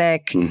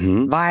dramatic,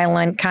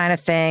 violent kind of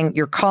thing.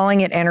 You're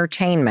calling it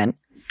entertainment.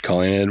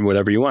 Calling it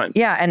whatever you want.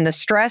 Yeah. And the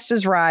stress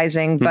is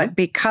rising, but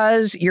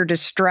because you're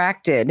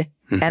distracted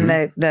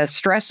and the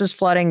stress is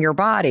flooding your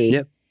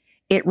body,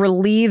 it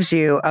relieves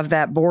you of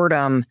that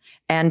boredom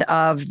and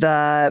of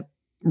the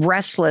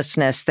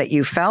restlessness that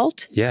you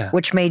felt,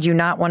 which made you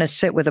not want to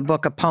sit with a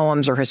book of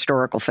poems or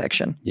historical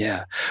fiction.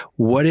 Yeah.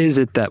 What is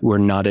it that we're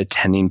not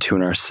attending to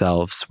in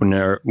ourselves when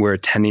we're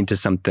attending to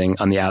something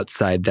on the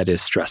outside that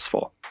is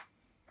stressful?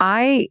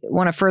 I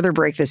want to further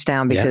break this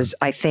down because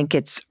I think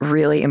it's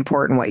really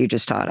important what you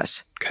just taught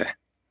us. Okay.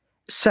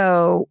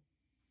 So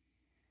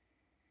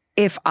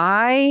if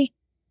I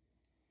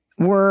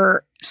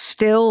were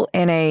still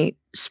in a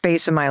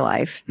space of my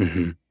life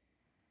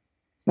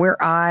where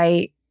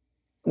I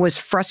was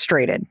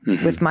frustrated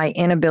with my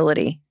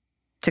inability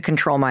to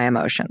control my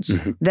emotions.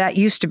 That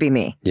used to be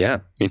me. Yeah,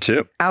 me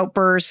too.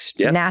 Outbursts,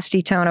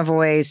 nasty tone of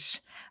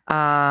voice,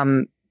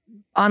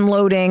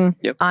 unloading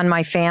on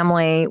my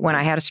family when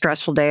I had a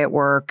stressful day at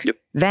work,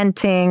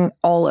 venting,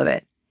 all of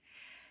it.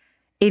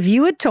 If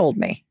you had told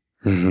me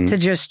to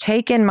just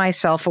take in my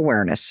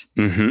self-awareness,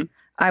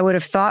 I would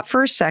have thought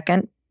for a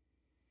second,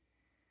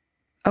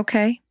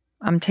 okay,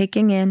 I'm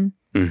taking in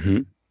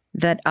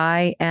that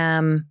I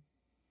am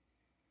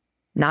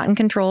not in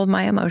control of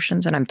my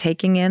emotions, and I'm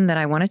taking in that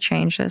I want to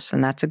change this,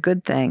 and that's a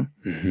good thing.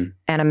 And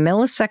a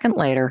millisecond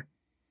later,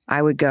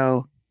 I would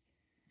go,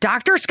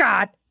 Dr.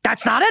 Scott,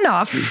 that's not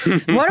enough.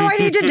 What do I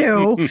need to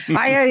do?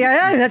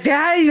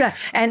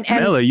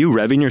 Mel, are you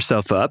revving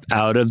yourself up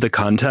out of the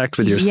contact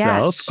with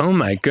yourself? Yes. Oh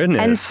my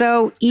goodness. And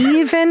so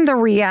even the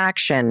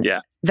reaction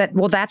that,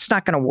 well, that's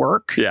not going to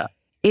work,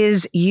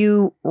 is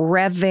you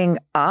revving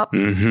up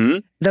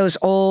those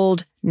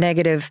old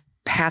negative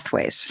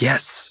pathways.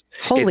 Yes.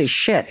 Holy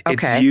shit.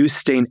 Okay. It's you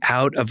staying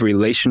out of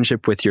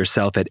relationship with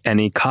yourself at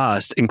any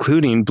cost,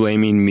 including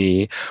blaming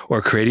me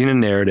or creating a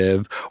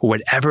narrative or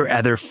whatever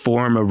other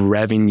form of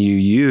revving you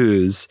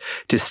use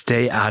to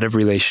stay out of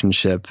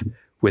relationship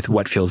with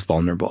what feels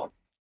vulnerable.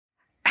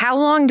 How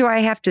long do I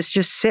have to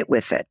just sit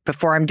with it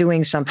before I'm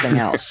doing something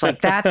else?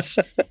 Like that's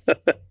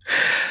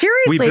seriously.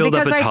 We build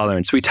up a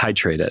tolerance. We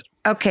titrate it.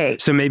 Okay.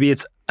 So maybe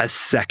it's a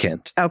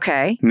second.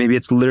 Okay. Maybe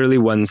it's literally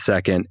 1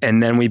 second.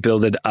 And then we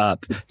build it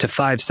up to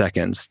 5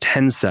 seconds,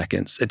 10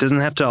 seconds. It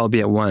doesn't have to all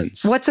be at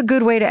once. What's a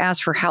good way to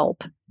ask for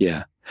help?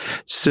 Yeah.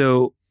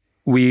 So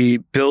we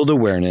build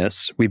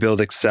awareness, we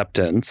build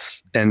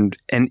acceptance, and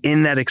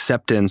in that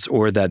acceptance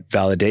or that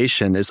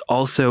validation is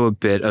also a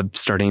bit of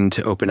starting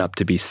to open up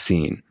to be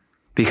seen.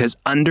 Because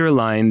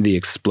underlying the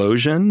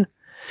explosion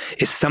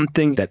is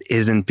something that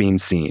isn't being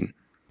seen.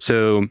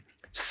 So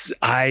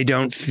I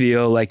don't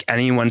feel like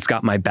anyone's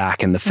got my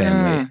back in the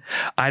family.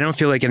 I don't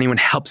feel like anyone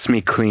helps me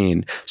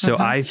clean. So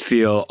I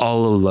feel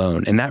all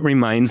alone. And that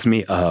reminds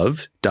me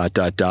of ...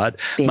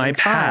 Being my 5,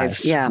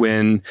 past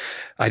when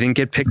I didn't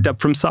get picked up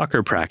from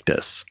soccer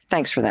practice.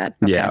 Thanks for that.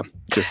 Okay. Yeah.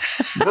 Just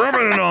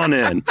rubbing it on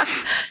in.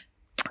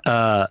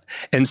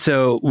 And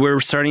so we're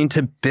starting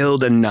to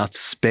build enough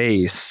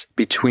space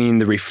between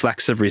the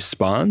reflexive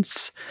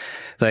response,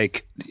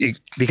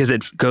 because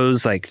it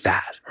goes like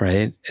that,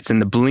 right? It's in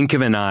the blink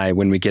of an eye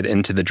when we get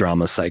into the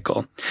drama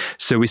cycle.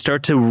 So we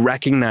start to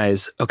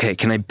recognize, okay,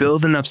 can I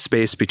build enough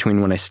space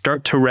between when I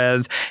start to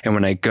rev and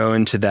when I go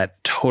into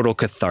that total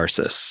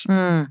catharsis?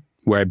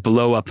 Where I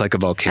blow up like a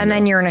volcano. And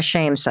then you're in a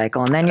shame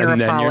cycle, and then you're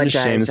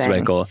apologizing. You're in a shame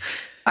cycle.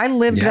 I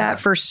lived that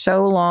for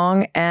so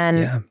long.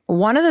 And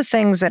one of the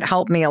things that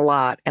helped me a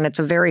lot, and it's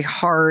a very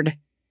hard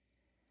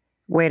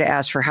way to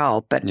ask for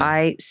help, but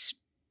I,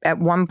 at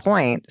one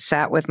point,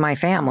 sat with my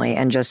family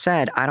and just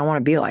said, I don't want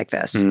to be like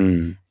this.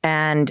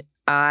 And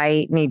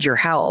I need your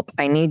help.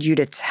 I need you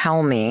to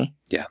tell me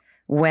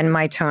when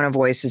my tone of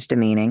voice is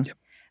demeaning.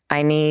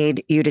 I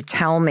need you to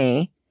tell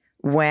me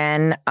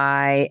when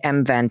I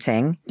am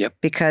venting,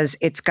 because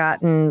it's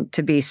gotten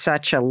to be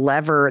such a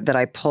lever that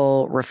I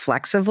pull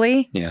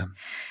reflexively.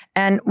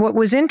 And what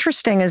was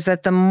interesting is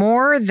that the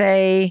more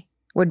they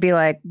would be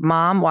like,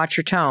 Mom, watch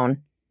your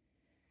tone,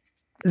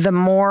 the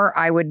more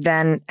I would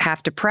then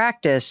have to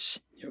practice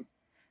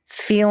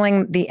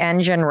feeling the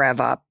engine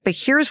rev up. But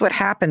here's what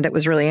happened that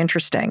was really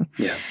interesting,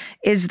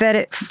 is that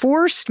it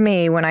forced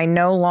me, when I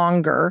no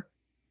longer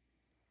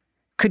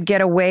could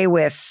get away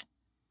with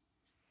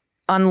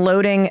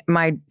unloading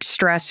my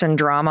stress and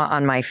drama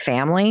on my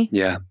family.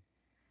 Yeah.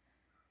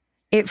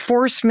 It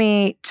forced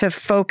me to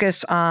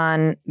focus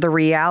on the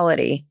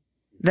reality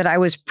that I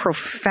was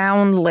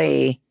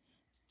profoundly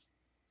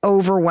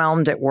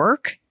overwhelmed at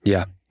work.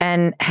 Yeah.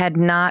 And had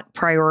not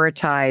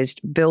prioritized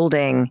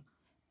building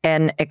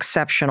an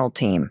exceptional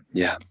team.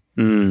 Yeah.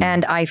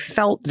 And I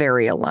felt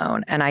very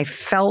alone, and I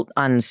felt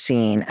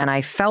unseen, and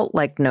I felt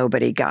like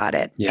nobody got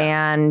it. Yeah.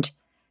 And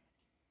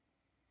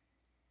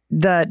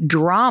the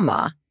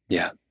drama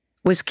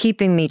was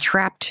keeping me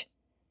trapped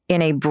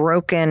in a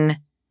broken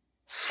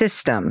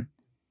system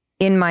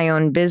in my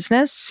own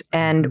business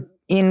and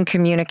in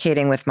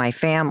communicating with my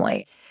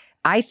family.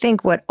 I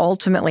think what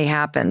ultimately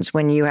happens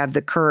when you have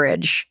the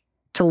courage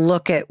to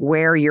look at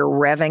where you're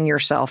revving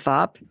yourself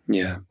up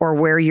or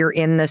where you're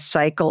in this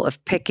cycle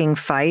of picking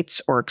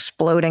fights or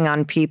exploding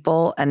on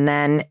people and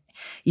then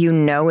you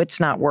know it's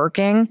not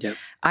working. Yep.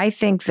 I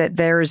think that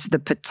there's the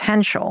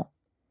potential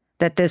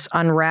that this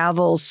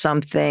unravels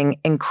something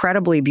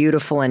incredibly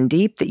beautiful and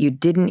deep that you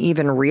didn't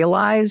even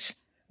realize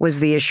was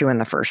the issue in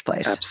the first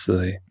place.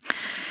 Absolutely.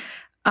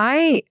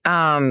 I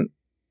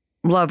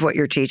love what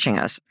you're teaching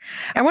us.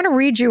 I want to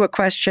read you a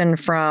question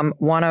from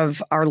one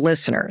of our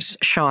listeners,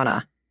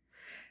 Shauna.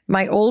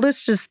 My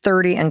oldest is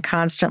 30 and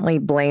constantly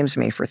blames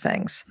me for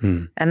things.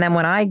 And then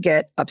when I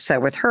get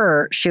upset with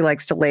her, she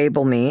likes to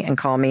label me and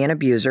call me an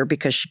abuser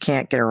because she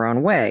can't get her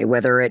own way,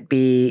 whether it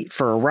be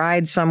for a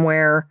ride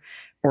somewhere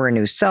or a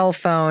new cell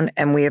phone.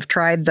 And we have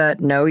tried the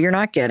no, you're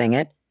not getting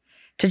it,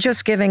 to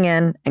just giving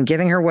in and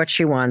giving her what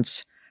she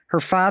wants.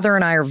 Her father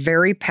and I are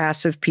very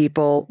passive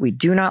people. We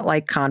do not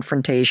like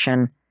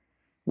confrontation.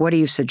 What do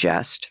you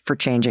suggest for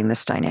changing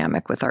this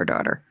dynamic with our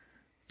daughter?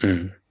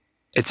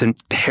 It's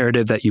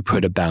imperative that you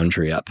put a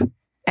boundary up.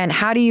 And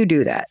how do you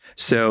do that?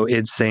 So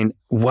it's saying,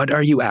 what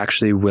are you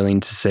actually willing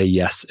to say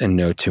yes and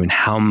no to, and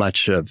how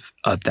much of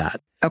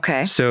that?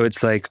 Okay. So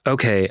it's like,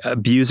 okay,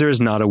 abuser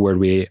is not a word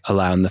we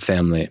allow in the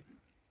family.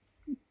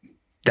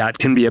 That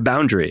can be a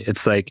boundary.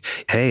 It's like,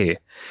 hey,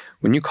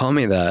 when you call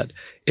me that,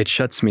 it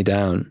shuts me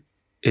down.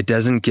 It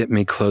doesn't get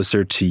me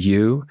closer to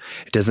you.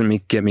 It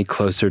doesn't get me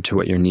closer to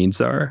what your needs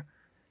are.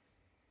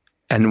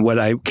 And what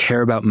I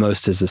care about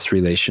most is this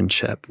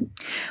relationship.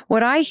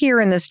 What I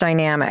hear in this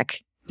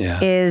dynamic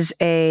is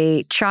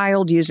a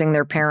child using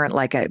their parent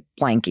like a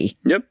blankie.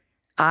 Yep.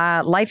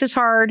 Life is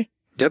hard.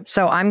 Yep.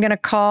 So I'm going to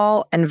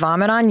call and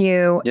vomit on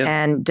you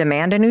and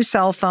demand a new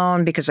cell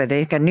phone because I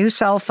think a new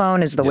cell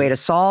phone is the way to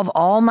solve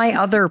all my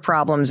other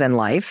problems in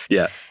life.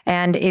 Yeah.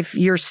 And if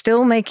you're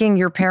still making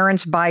your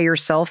parents buy your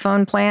cell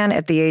phone plan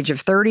at the age of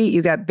 30,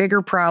 you got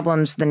bigger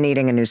problems than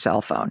needing a new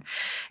cell phone.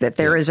 That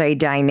there is a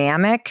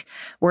dynamic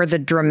where the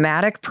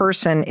dramatic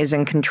person is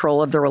in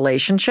control of the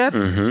relationship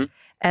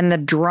and the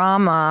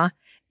drama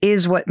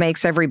is what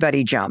makes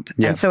everybody jump.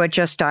 And so it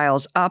just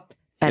dials up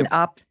and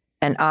up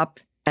and up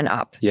and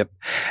up. Yep.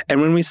 And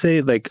when we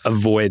say like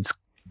avoids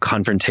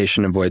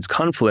confrontation, avoids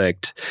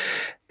conflict,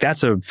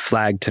 that's a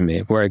flag to me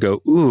where I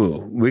go,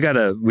 ooh, we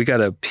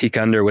gotta peek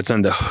under what's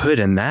under the hood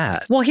in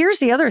that. Well, here's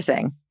the other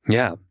thing.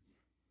 Yeah.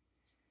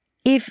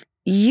 If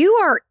you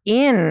are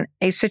in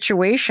a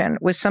situation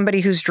with somebody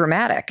who's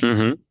dramatic,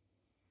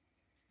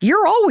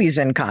 you're always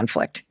in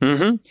conflict.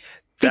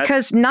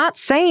 Because not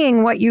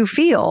saying what you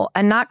feel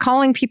and not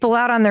calling people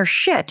out on their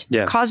shit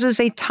causes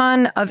a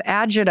ton of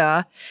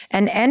agita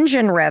and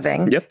engine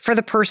revving for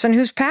the person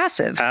who's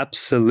passive.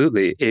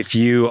 Absolutely. If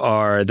you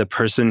are the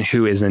person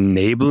who is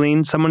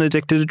enabling someone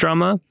addicted to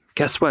drama,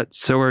 guess what?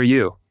 So are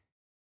you.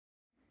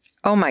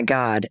 Oh my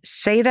God.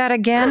 Say that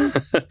again?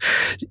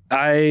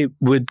 I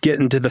would get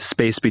into the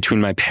space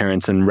between my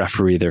parents and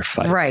referee their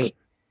fights. Right.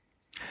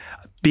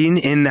 Being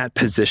in that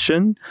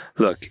position,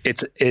 look,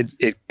 it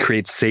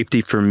creates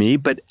safety for me,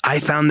 but I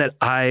found that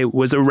I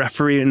was a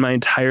referee in my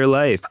entire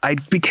life. I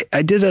did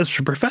it as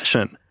a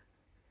profession,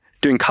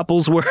 doing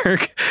couples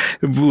work,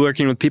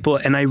 working with people,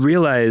 and I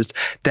realized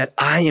that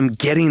I am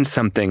getting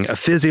something, a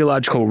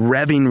physiological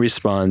revving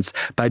response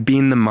by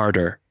being the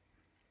martyr.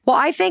 Well,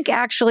 I think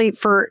actually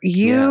for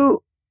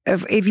you,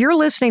 if you're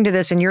listening to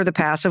this and you're the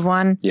passive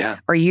one,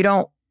 or you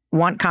don't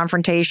want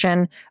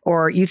confrontation,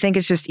 or you think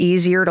it's just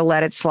easier to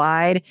let it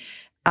slide,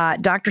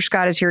 Dr.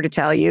 Scott is here to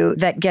tell you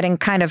that getting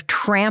kind of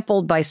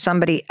trampled by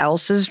somebody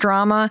else's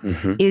drama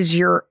is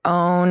your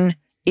own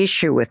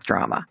issue with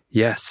drama.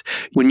 Yes.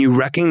 When you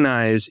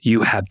recognize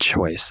you have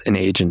choice and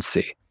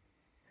agency,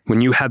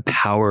 when you have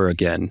power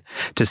again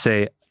to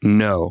say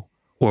no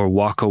or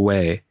walk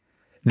away,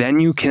 then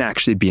you can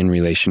actually be in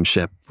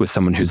relationship with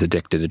someone who's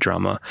addicted to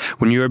drama.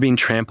 When you are being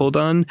trampled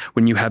on,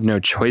 when you have no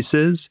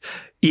choices,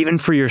 even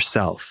for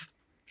yourself,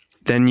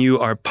 then you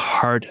are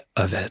part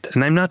of it.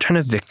 And I'm not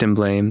trying to victim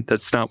blame.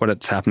 That's not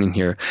what's happening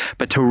here.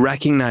 But to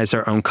recognize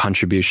our own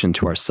contribution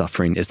to our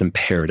suffering is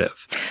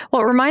imperative.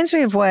 Well, it reminds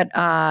me of what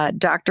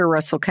Dr.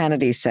 Russell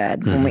Kennedy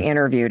said when we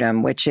interviewed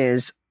him, which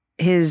is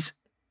his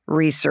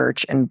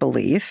research and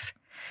belief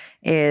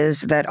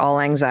is that all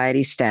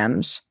anxiety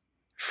stems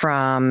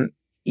from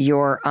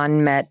your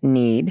unmet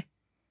need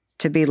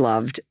to be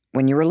loved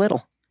when you were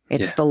little.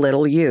 It's the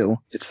little you.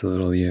 It's the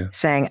little you.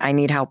 Saying, I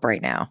need help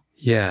right now.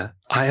 Yeah.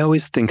 I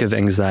always think of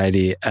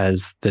anxiety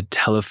as the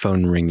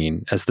telephone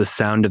ringing, as the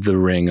sound of the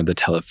ring of the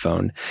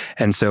telephone.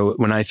 And so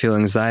when I feel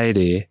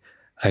anxiety,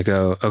 I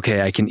go,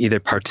 okay, I can either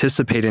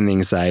participate in the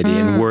anxiety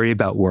and worry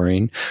about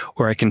worrying,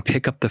 or I can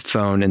pick up the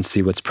phone and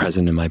see what's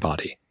present in my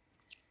body.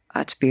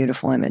 That's a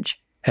beautiful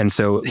image. And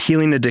so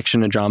healing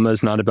addiction to drama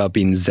is not about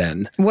being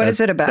zen. What is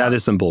it about? That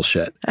is some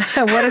bullshit.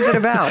 What is it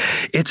about?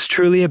 It's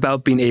truly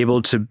about being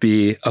able to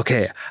be,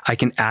 okay, I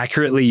can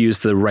accurately use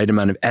the right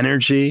amount of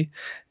energy,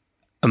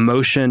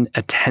 emotion,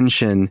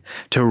 attention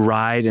to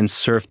ride and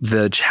surf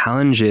the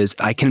challenges.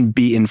 I can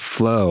be in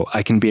flow.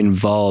 I can be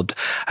involved.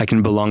 I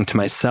can belong to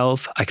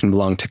myself. I can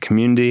belong to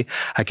community.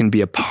 I can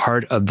be a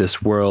part of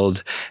this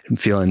world and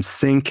feel in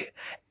sync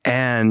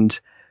and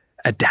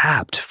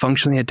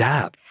functionally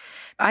adapt.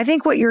 I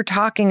think what you're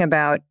talking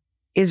about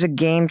is a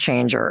game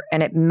changer,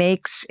 and it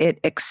makes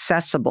it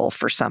accessible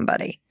for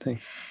somebody.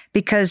 Thanks.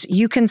 Because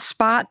you can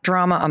spot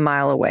drama a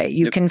mile away.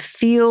 You can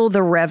feel the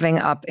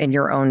revving up in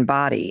your own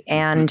body.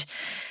 And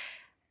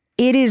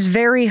it is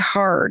very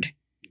hard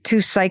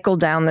to cycle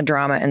down the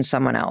drama in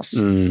someone else.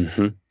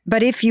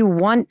 But if you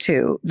want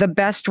to, the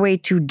best way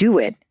to do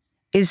it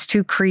is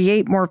to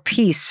create more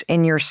peace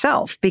in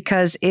yourself.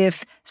 Because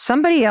if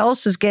somebody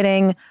else is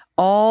getting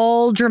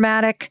all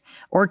dramatic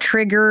or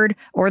triggered,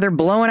 or they're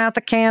blowing out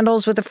the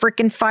candles with a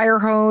freaking fire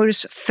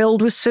hose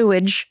filled with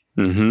sewage,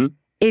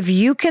 if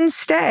you can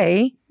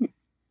stay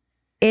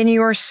in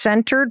your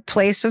centered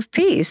place of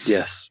peace,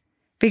 yes,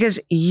 because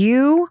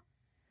you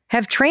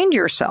have trained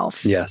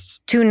yourself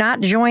to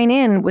not join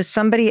in with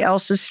somebody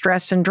else's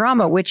stress and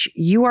drama, which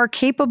you are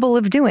capable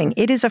of doing.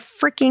 It is a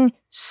freaking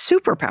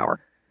superpower.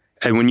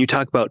 And when you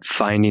talk about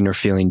finding or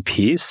feeling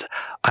peace,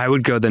 I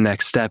would go the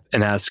next step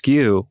and ask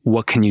you,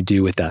 what can you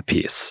do with that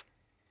peace?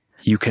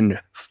 You can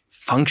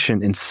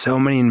function in so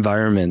many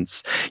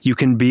environments. You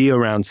can be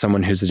around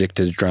someone who's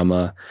addicted to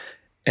drama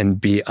and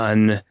be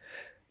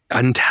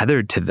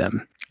untethered to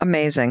them.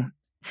 Amazing.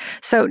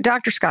 So,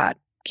 Dr. Scott,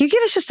 can you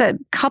give us just a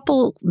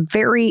couple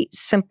very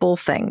simple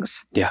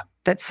things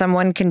that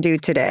someone can do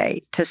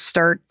today to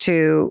start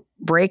to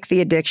break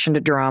the addiction to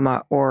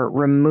drama or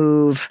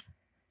remove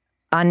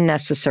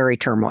unnecessary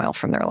turmoil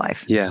from their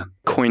life? Yeah.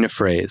 Coin a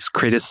phrase,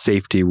 create a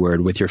safety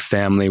word with your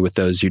family, with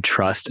those you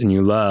trust and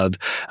you love,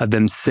 of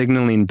them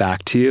signaling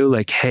back to you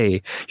like,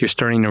 hey, you're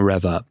starting to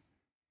rev up.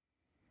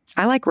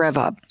 I like rev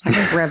up. I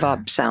think rev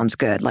up sounds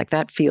good. Like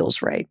that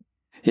feels right.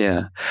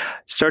 Yeah.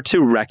 Start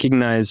to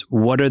recognize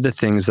what are the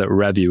things that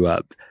rev you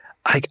up.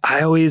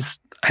 I'd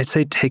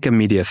say take a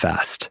media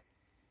fast.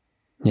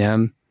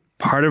 Yeah.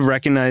 Part of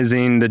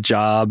recognizing the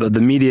job of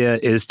the media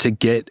is to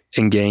get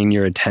and gain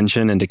your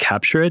attention and to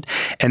capture it.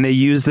 And they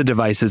use the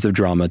devices of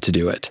drama to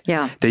do it.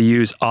 Yeah. They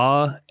use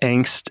awe,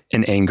 angst,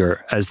 and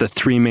anger as the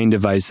three main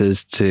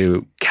devices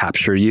to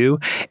capture you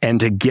and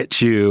to get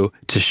you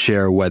to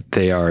share what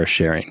they are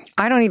sharing.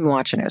 I don't even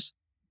watch news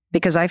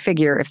because I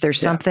figure if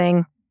there's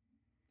something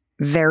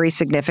very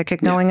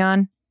significant going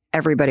on,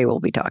 everybody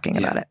will be talking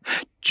about it.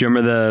 Do you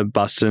remember the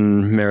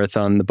Boston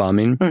Marathon, the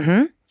bombing?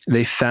 Mm-hmm.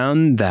 They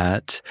found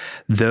that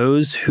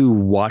those who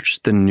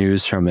watched the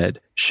news from it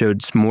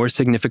showed more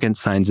significant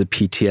signs of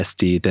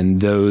PTSD than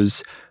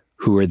those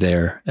who were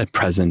there at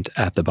present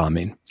at the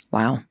bombing.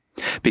 Wow.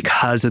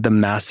 Because of the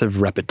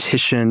massive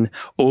repetition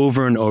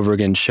over and over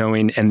again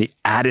showing and the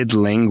added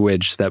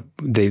language that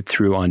they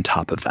threw on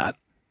top of that.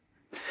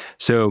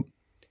 So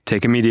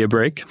take a media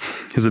break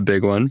is a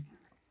big one.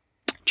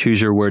 Choose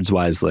your words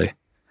wisely.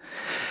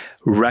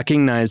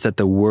 Recognize that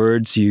the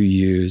words you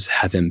use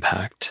have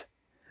impact,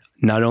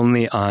 not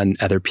only on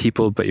other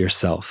people, but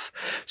yourself.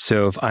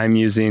 So if I'm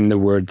using the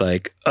word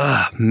like,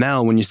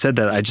 Mel, when you said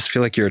that, I just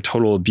feel like you're a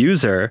total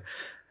abuser.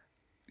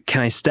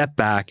 Can I step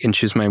back and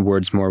choose my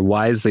words more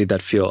wisely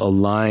that feel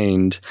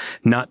aligned,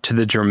 not to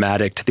the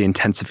dramatic, to the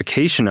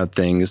intensification of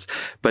things,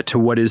 but to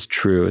what is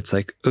true? It's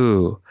like,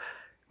 ooh,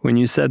 when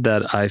you said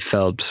that, I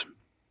felt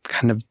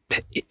kind of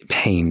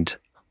pained.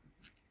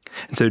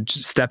 And so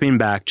stepping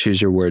back,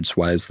 choose your words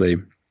wisely.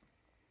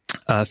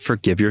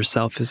 Forgive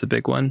yourself is a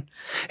big one.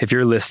 If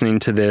you're listening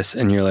to this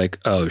and you're like,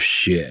 oh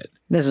shit.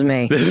 This is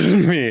me. This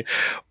is me.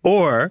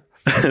 Or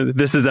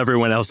this is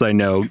everyone else I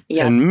know.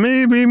 Yeah. And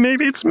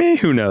maybe it's me.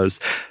 Who knows?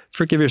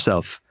 Forgive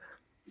yourself.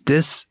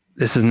 This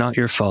is not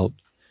your fault.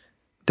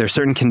 There are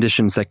certain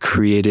conditions that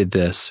created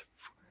this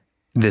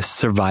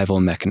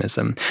survival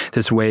mechanism,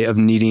 this way of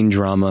needing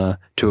drama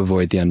to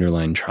avoid the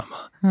underlying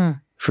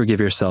trauma. Forgive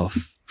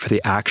yourself for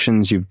the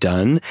actions you've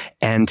done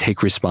and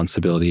take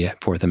responsibility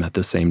for them at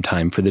the same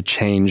time, for the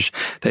change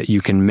that you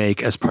can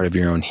make as part of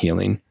your own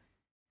healing.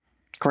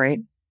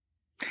 Great.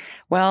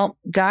 Well,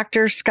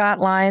 Dr. Scott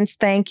Lyons,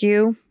 thank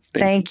you.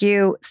 Thank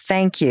you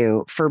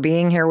for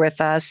being here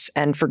with us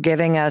and for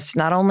giving us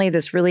not only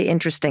this really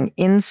interesting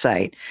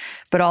insight,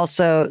 but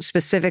also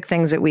specific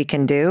things that we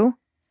can do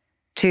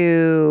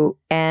to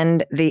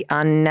end the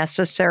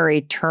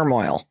unnecessary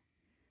turmoil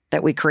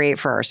that we create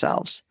for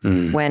ourselves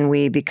when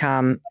we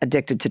become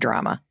addicted to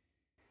drama.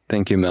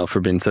 Thank you, Mel, for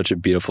being such a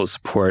beautiful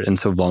support and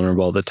so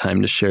vulnerable all the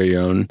time to share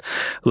your own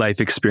life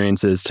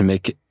experiences to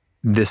make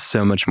this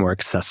so much more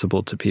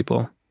accessible to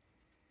people.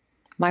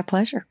 My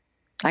pleasure.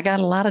 I got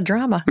a lot of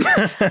drama.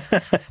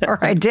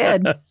 Or I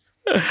did.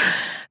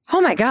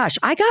 Oh my gosh.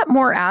 I got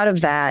more out of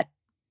that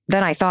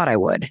than I thought I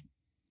would.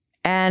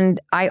 And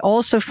I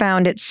also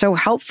found it so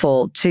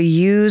helpful to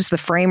use the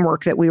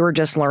framework that we were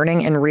just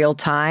learning in real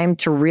time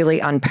to really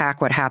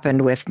unpack what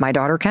happened with my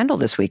daughter Kendall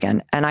this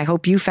weekend. And I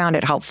hope you found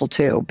it helpful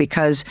too,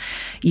 because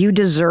you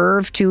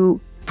deserve to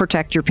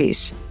protect your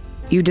peace.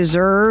 You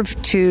deserve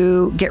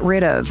to get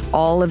rid of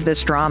all of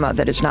this drama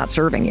that is not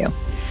serving you.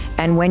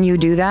 And when you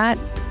do that,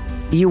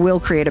 you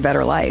will create a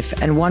better life.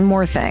 And one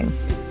more thing,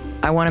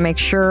 I want to make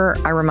sure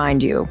I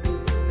remind you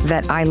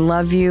that I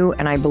love you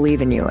and I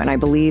believe in you and I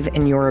believe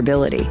in your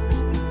ability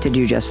to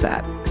do just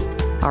that.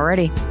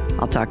 Alrighty,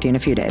 I'll talk to you in a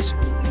few days.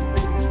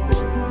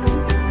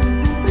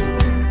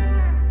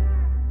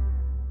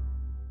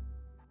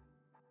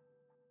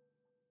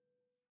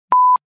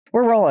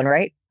 We're rolling,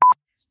 right?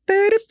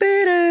 Did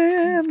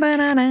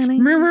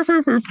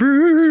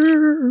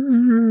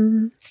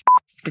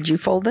you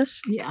fold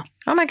this? Yeah.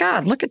 Oh my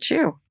God, look at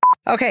you.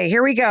 Okay,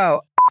 here we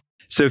go.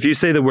 So if you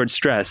say the word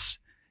stress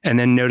and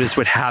then notice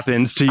what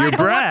happens to your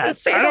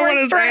breath. I don't want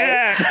to say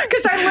that.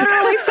 Because I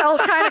literally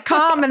felt kind of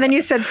calm. And then you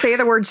said, say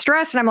the word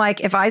stress. And I'm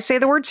like, if I say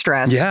the word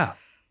stress, yeah,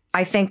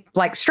 I think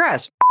like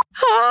stress.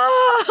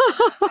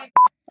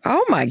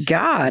 Oh my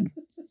God.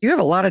 You have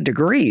a lot of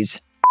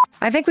degrees.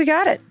 I think we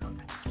got it.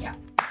 Yeah.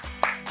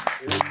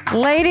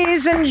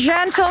 Ladies and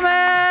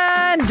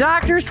gentlemen,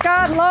 Dr.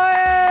 Scott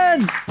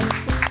Lyons.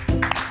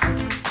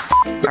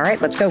 All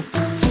right, let's go.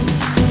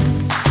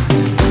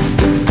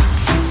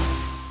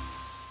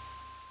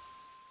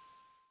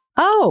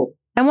 Oh,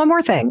 and one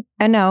more thing.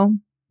 And no,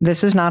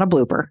 this is not a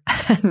blooper.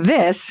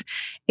 This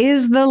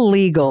is the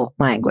legal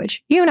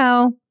language. You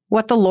know,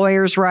 what the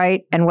lawyers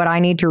write and what I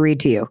need to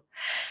read to you.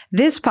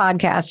 This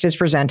podcast is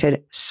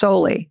presented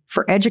solely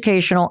for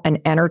educational and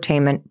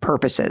entertainment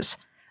purposes.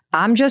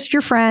 I'm just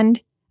your friend.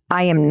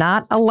 I am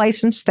not a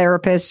licensed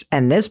therapist,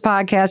 and this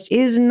podcast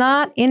is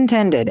not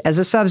intended as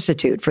a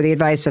substitute for the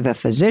advice of a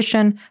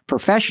physician,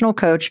 professional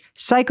coach,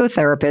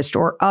 psychotherapist,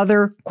 or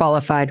other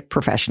qualified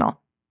professional.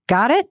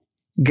 Got it?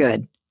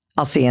 Good.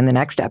 I'll see you in the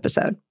next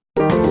episode.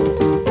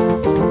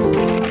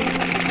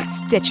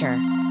 Stitcher.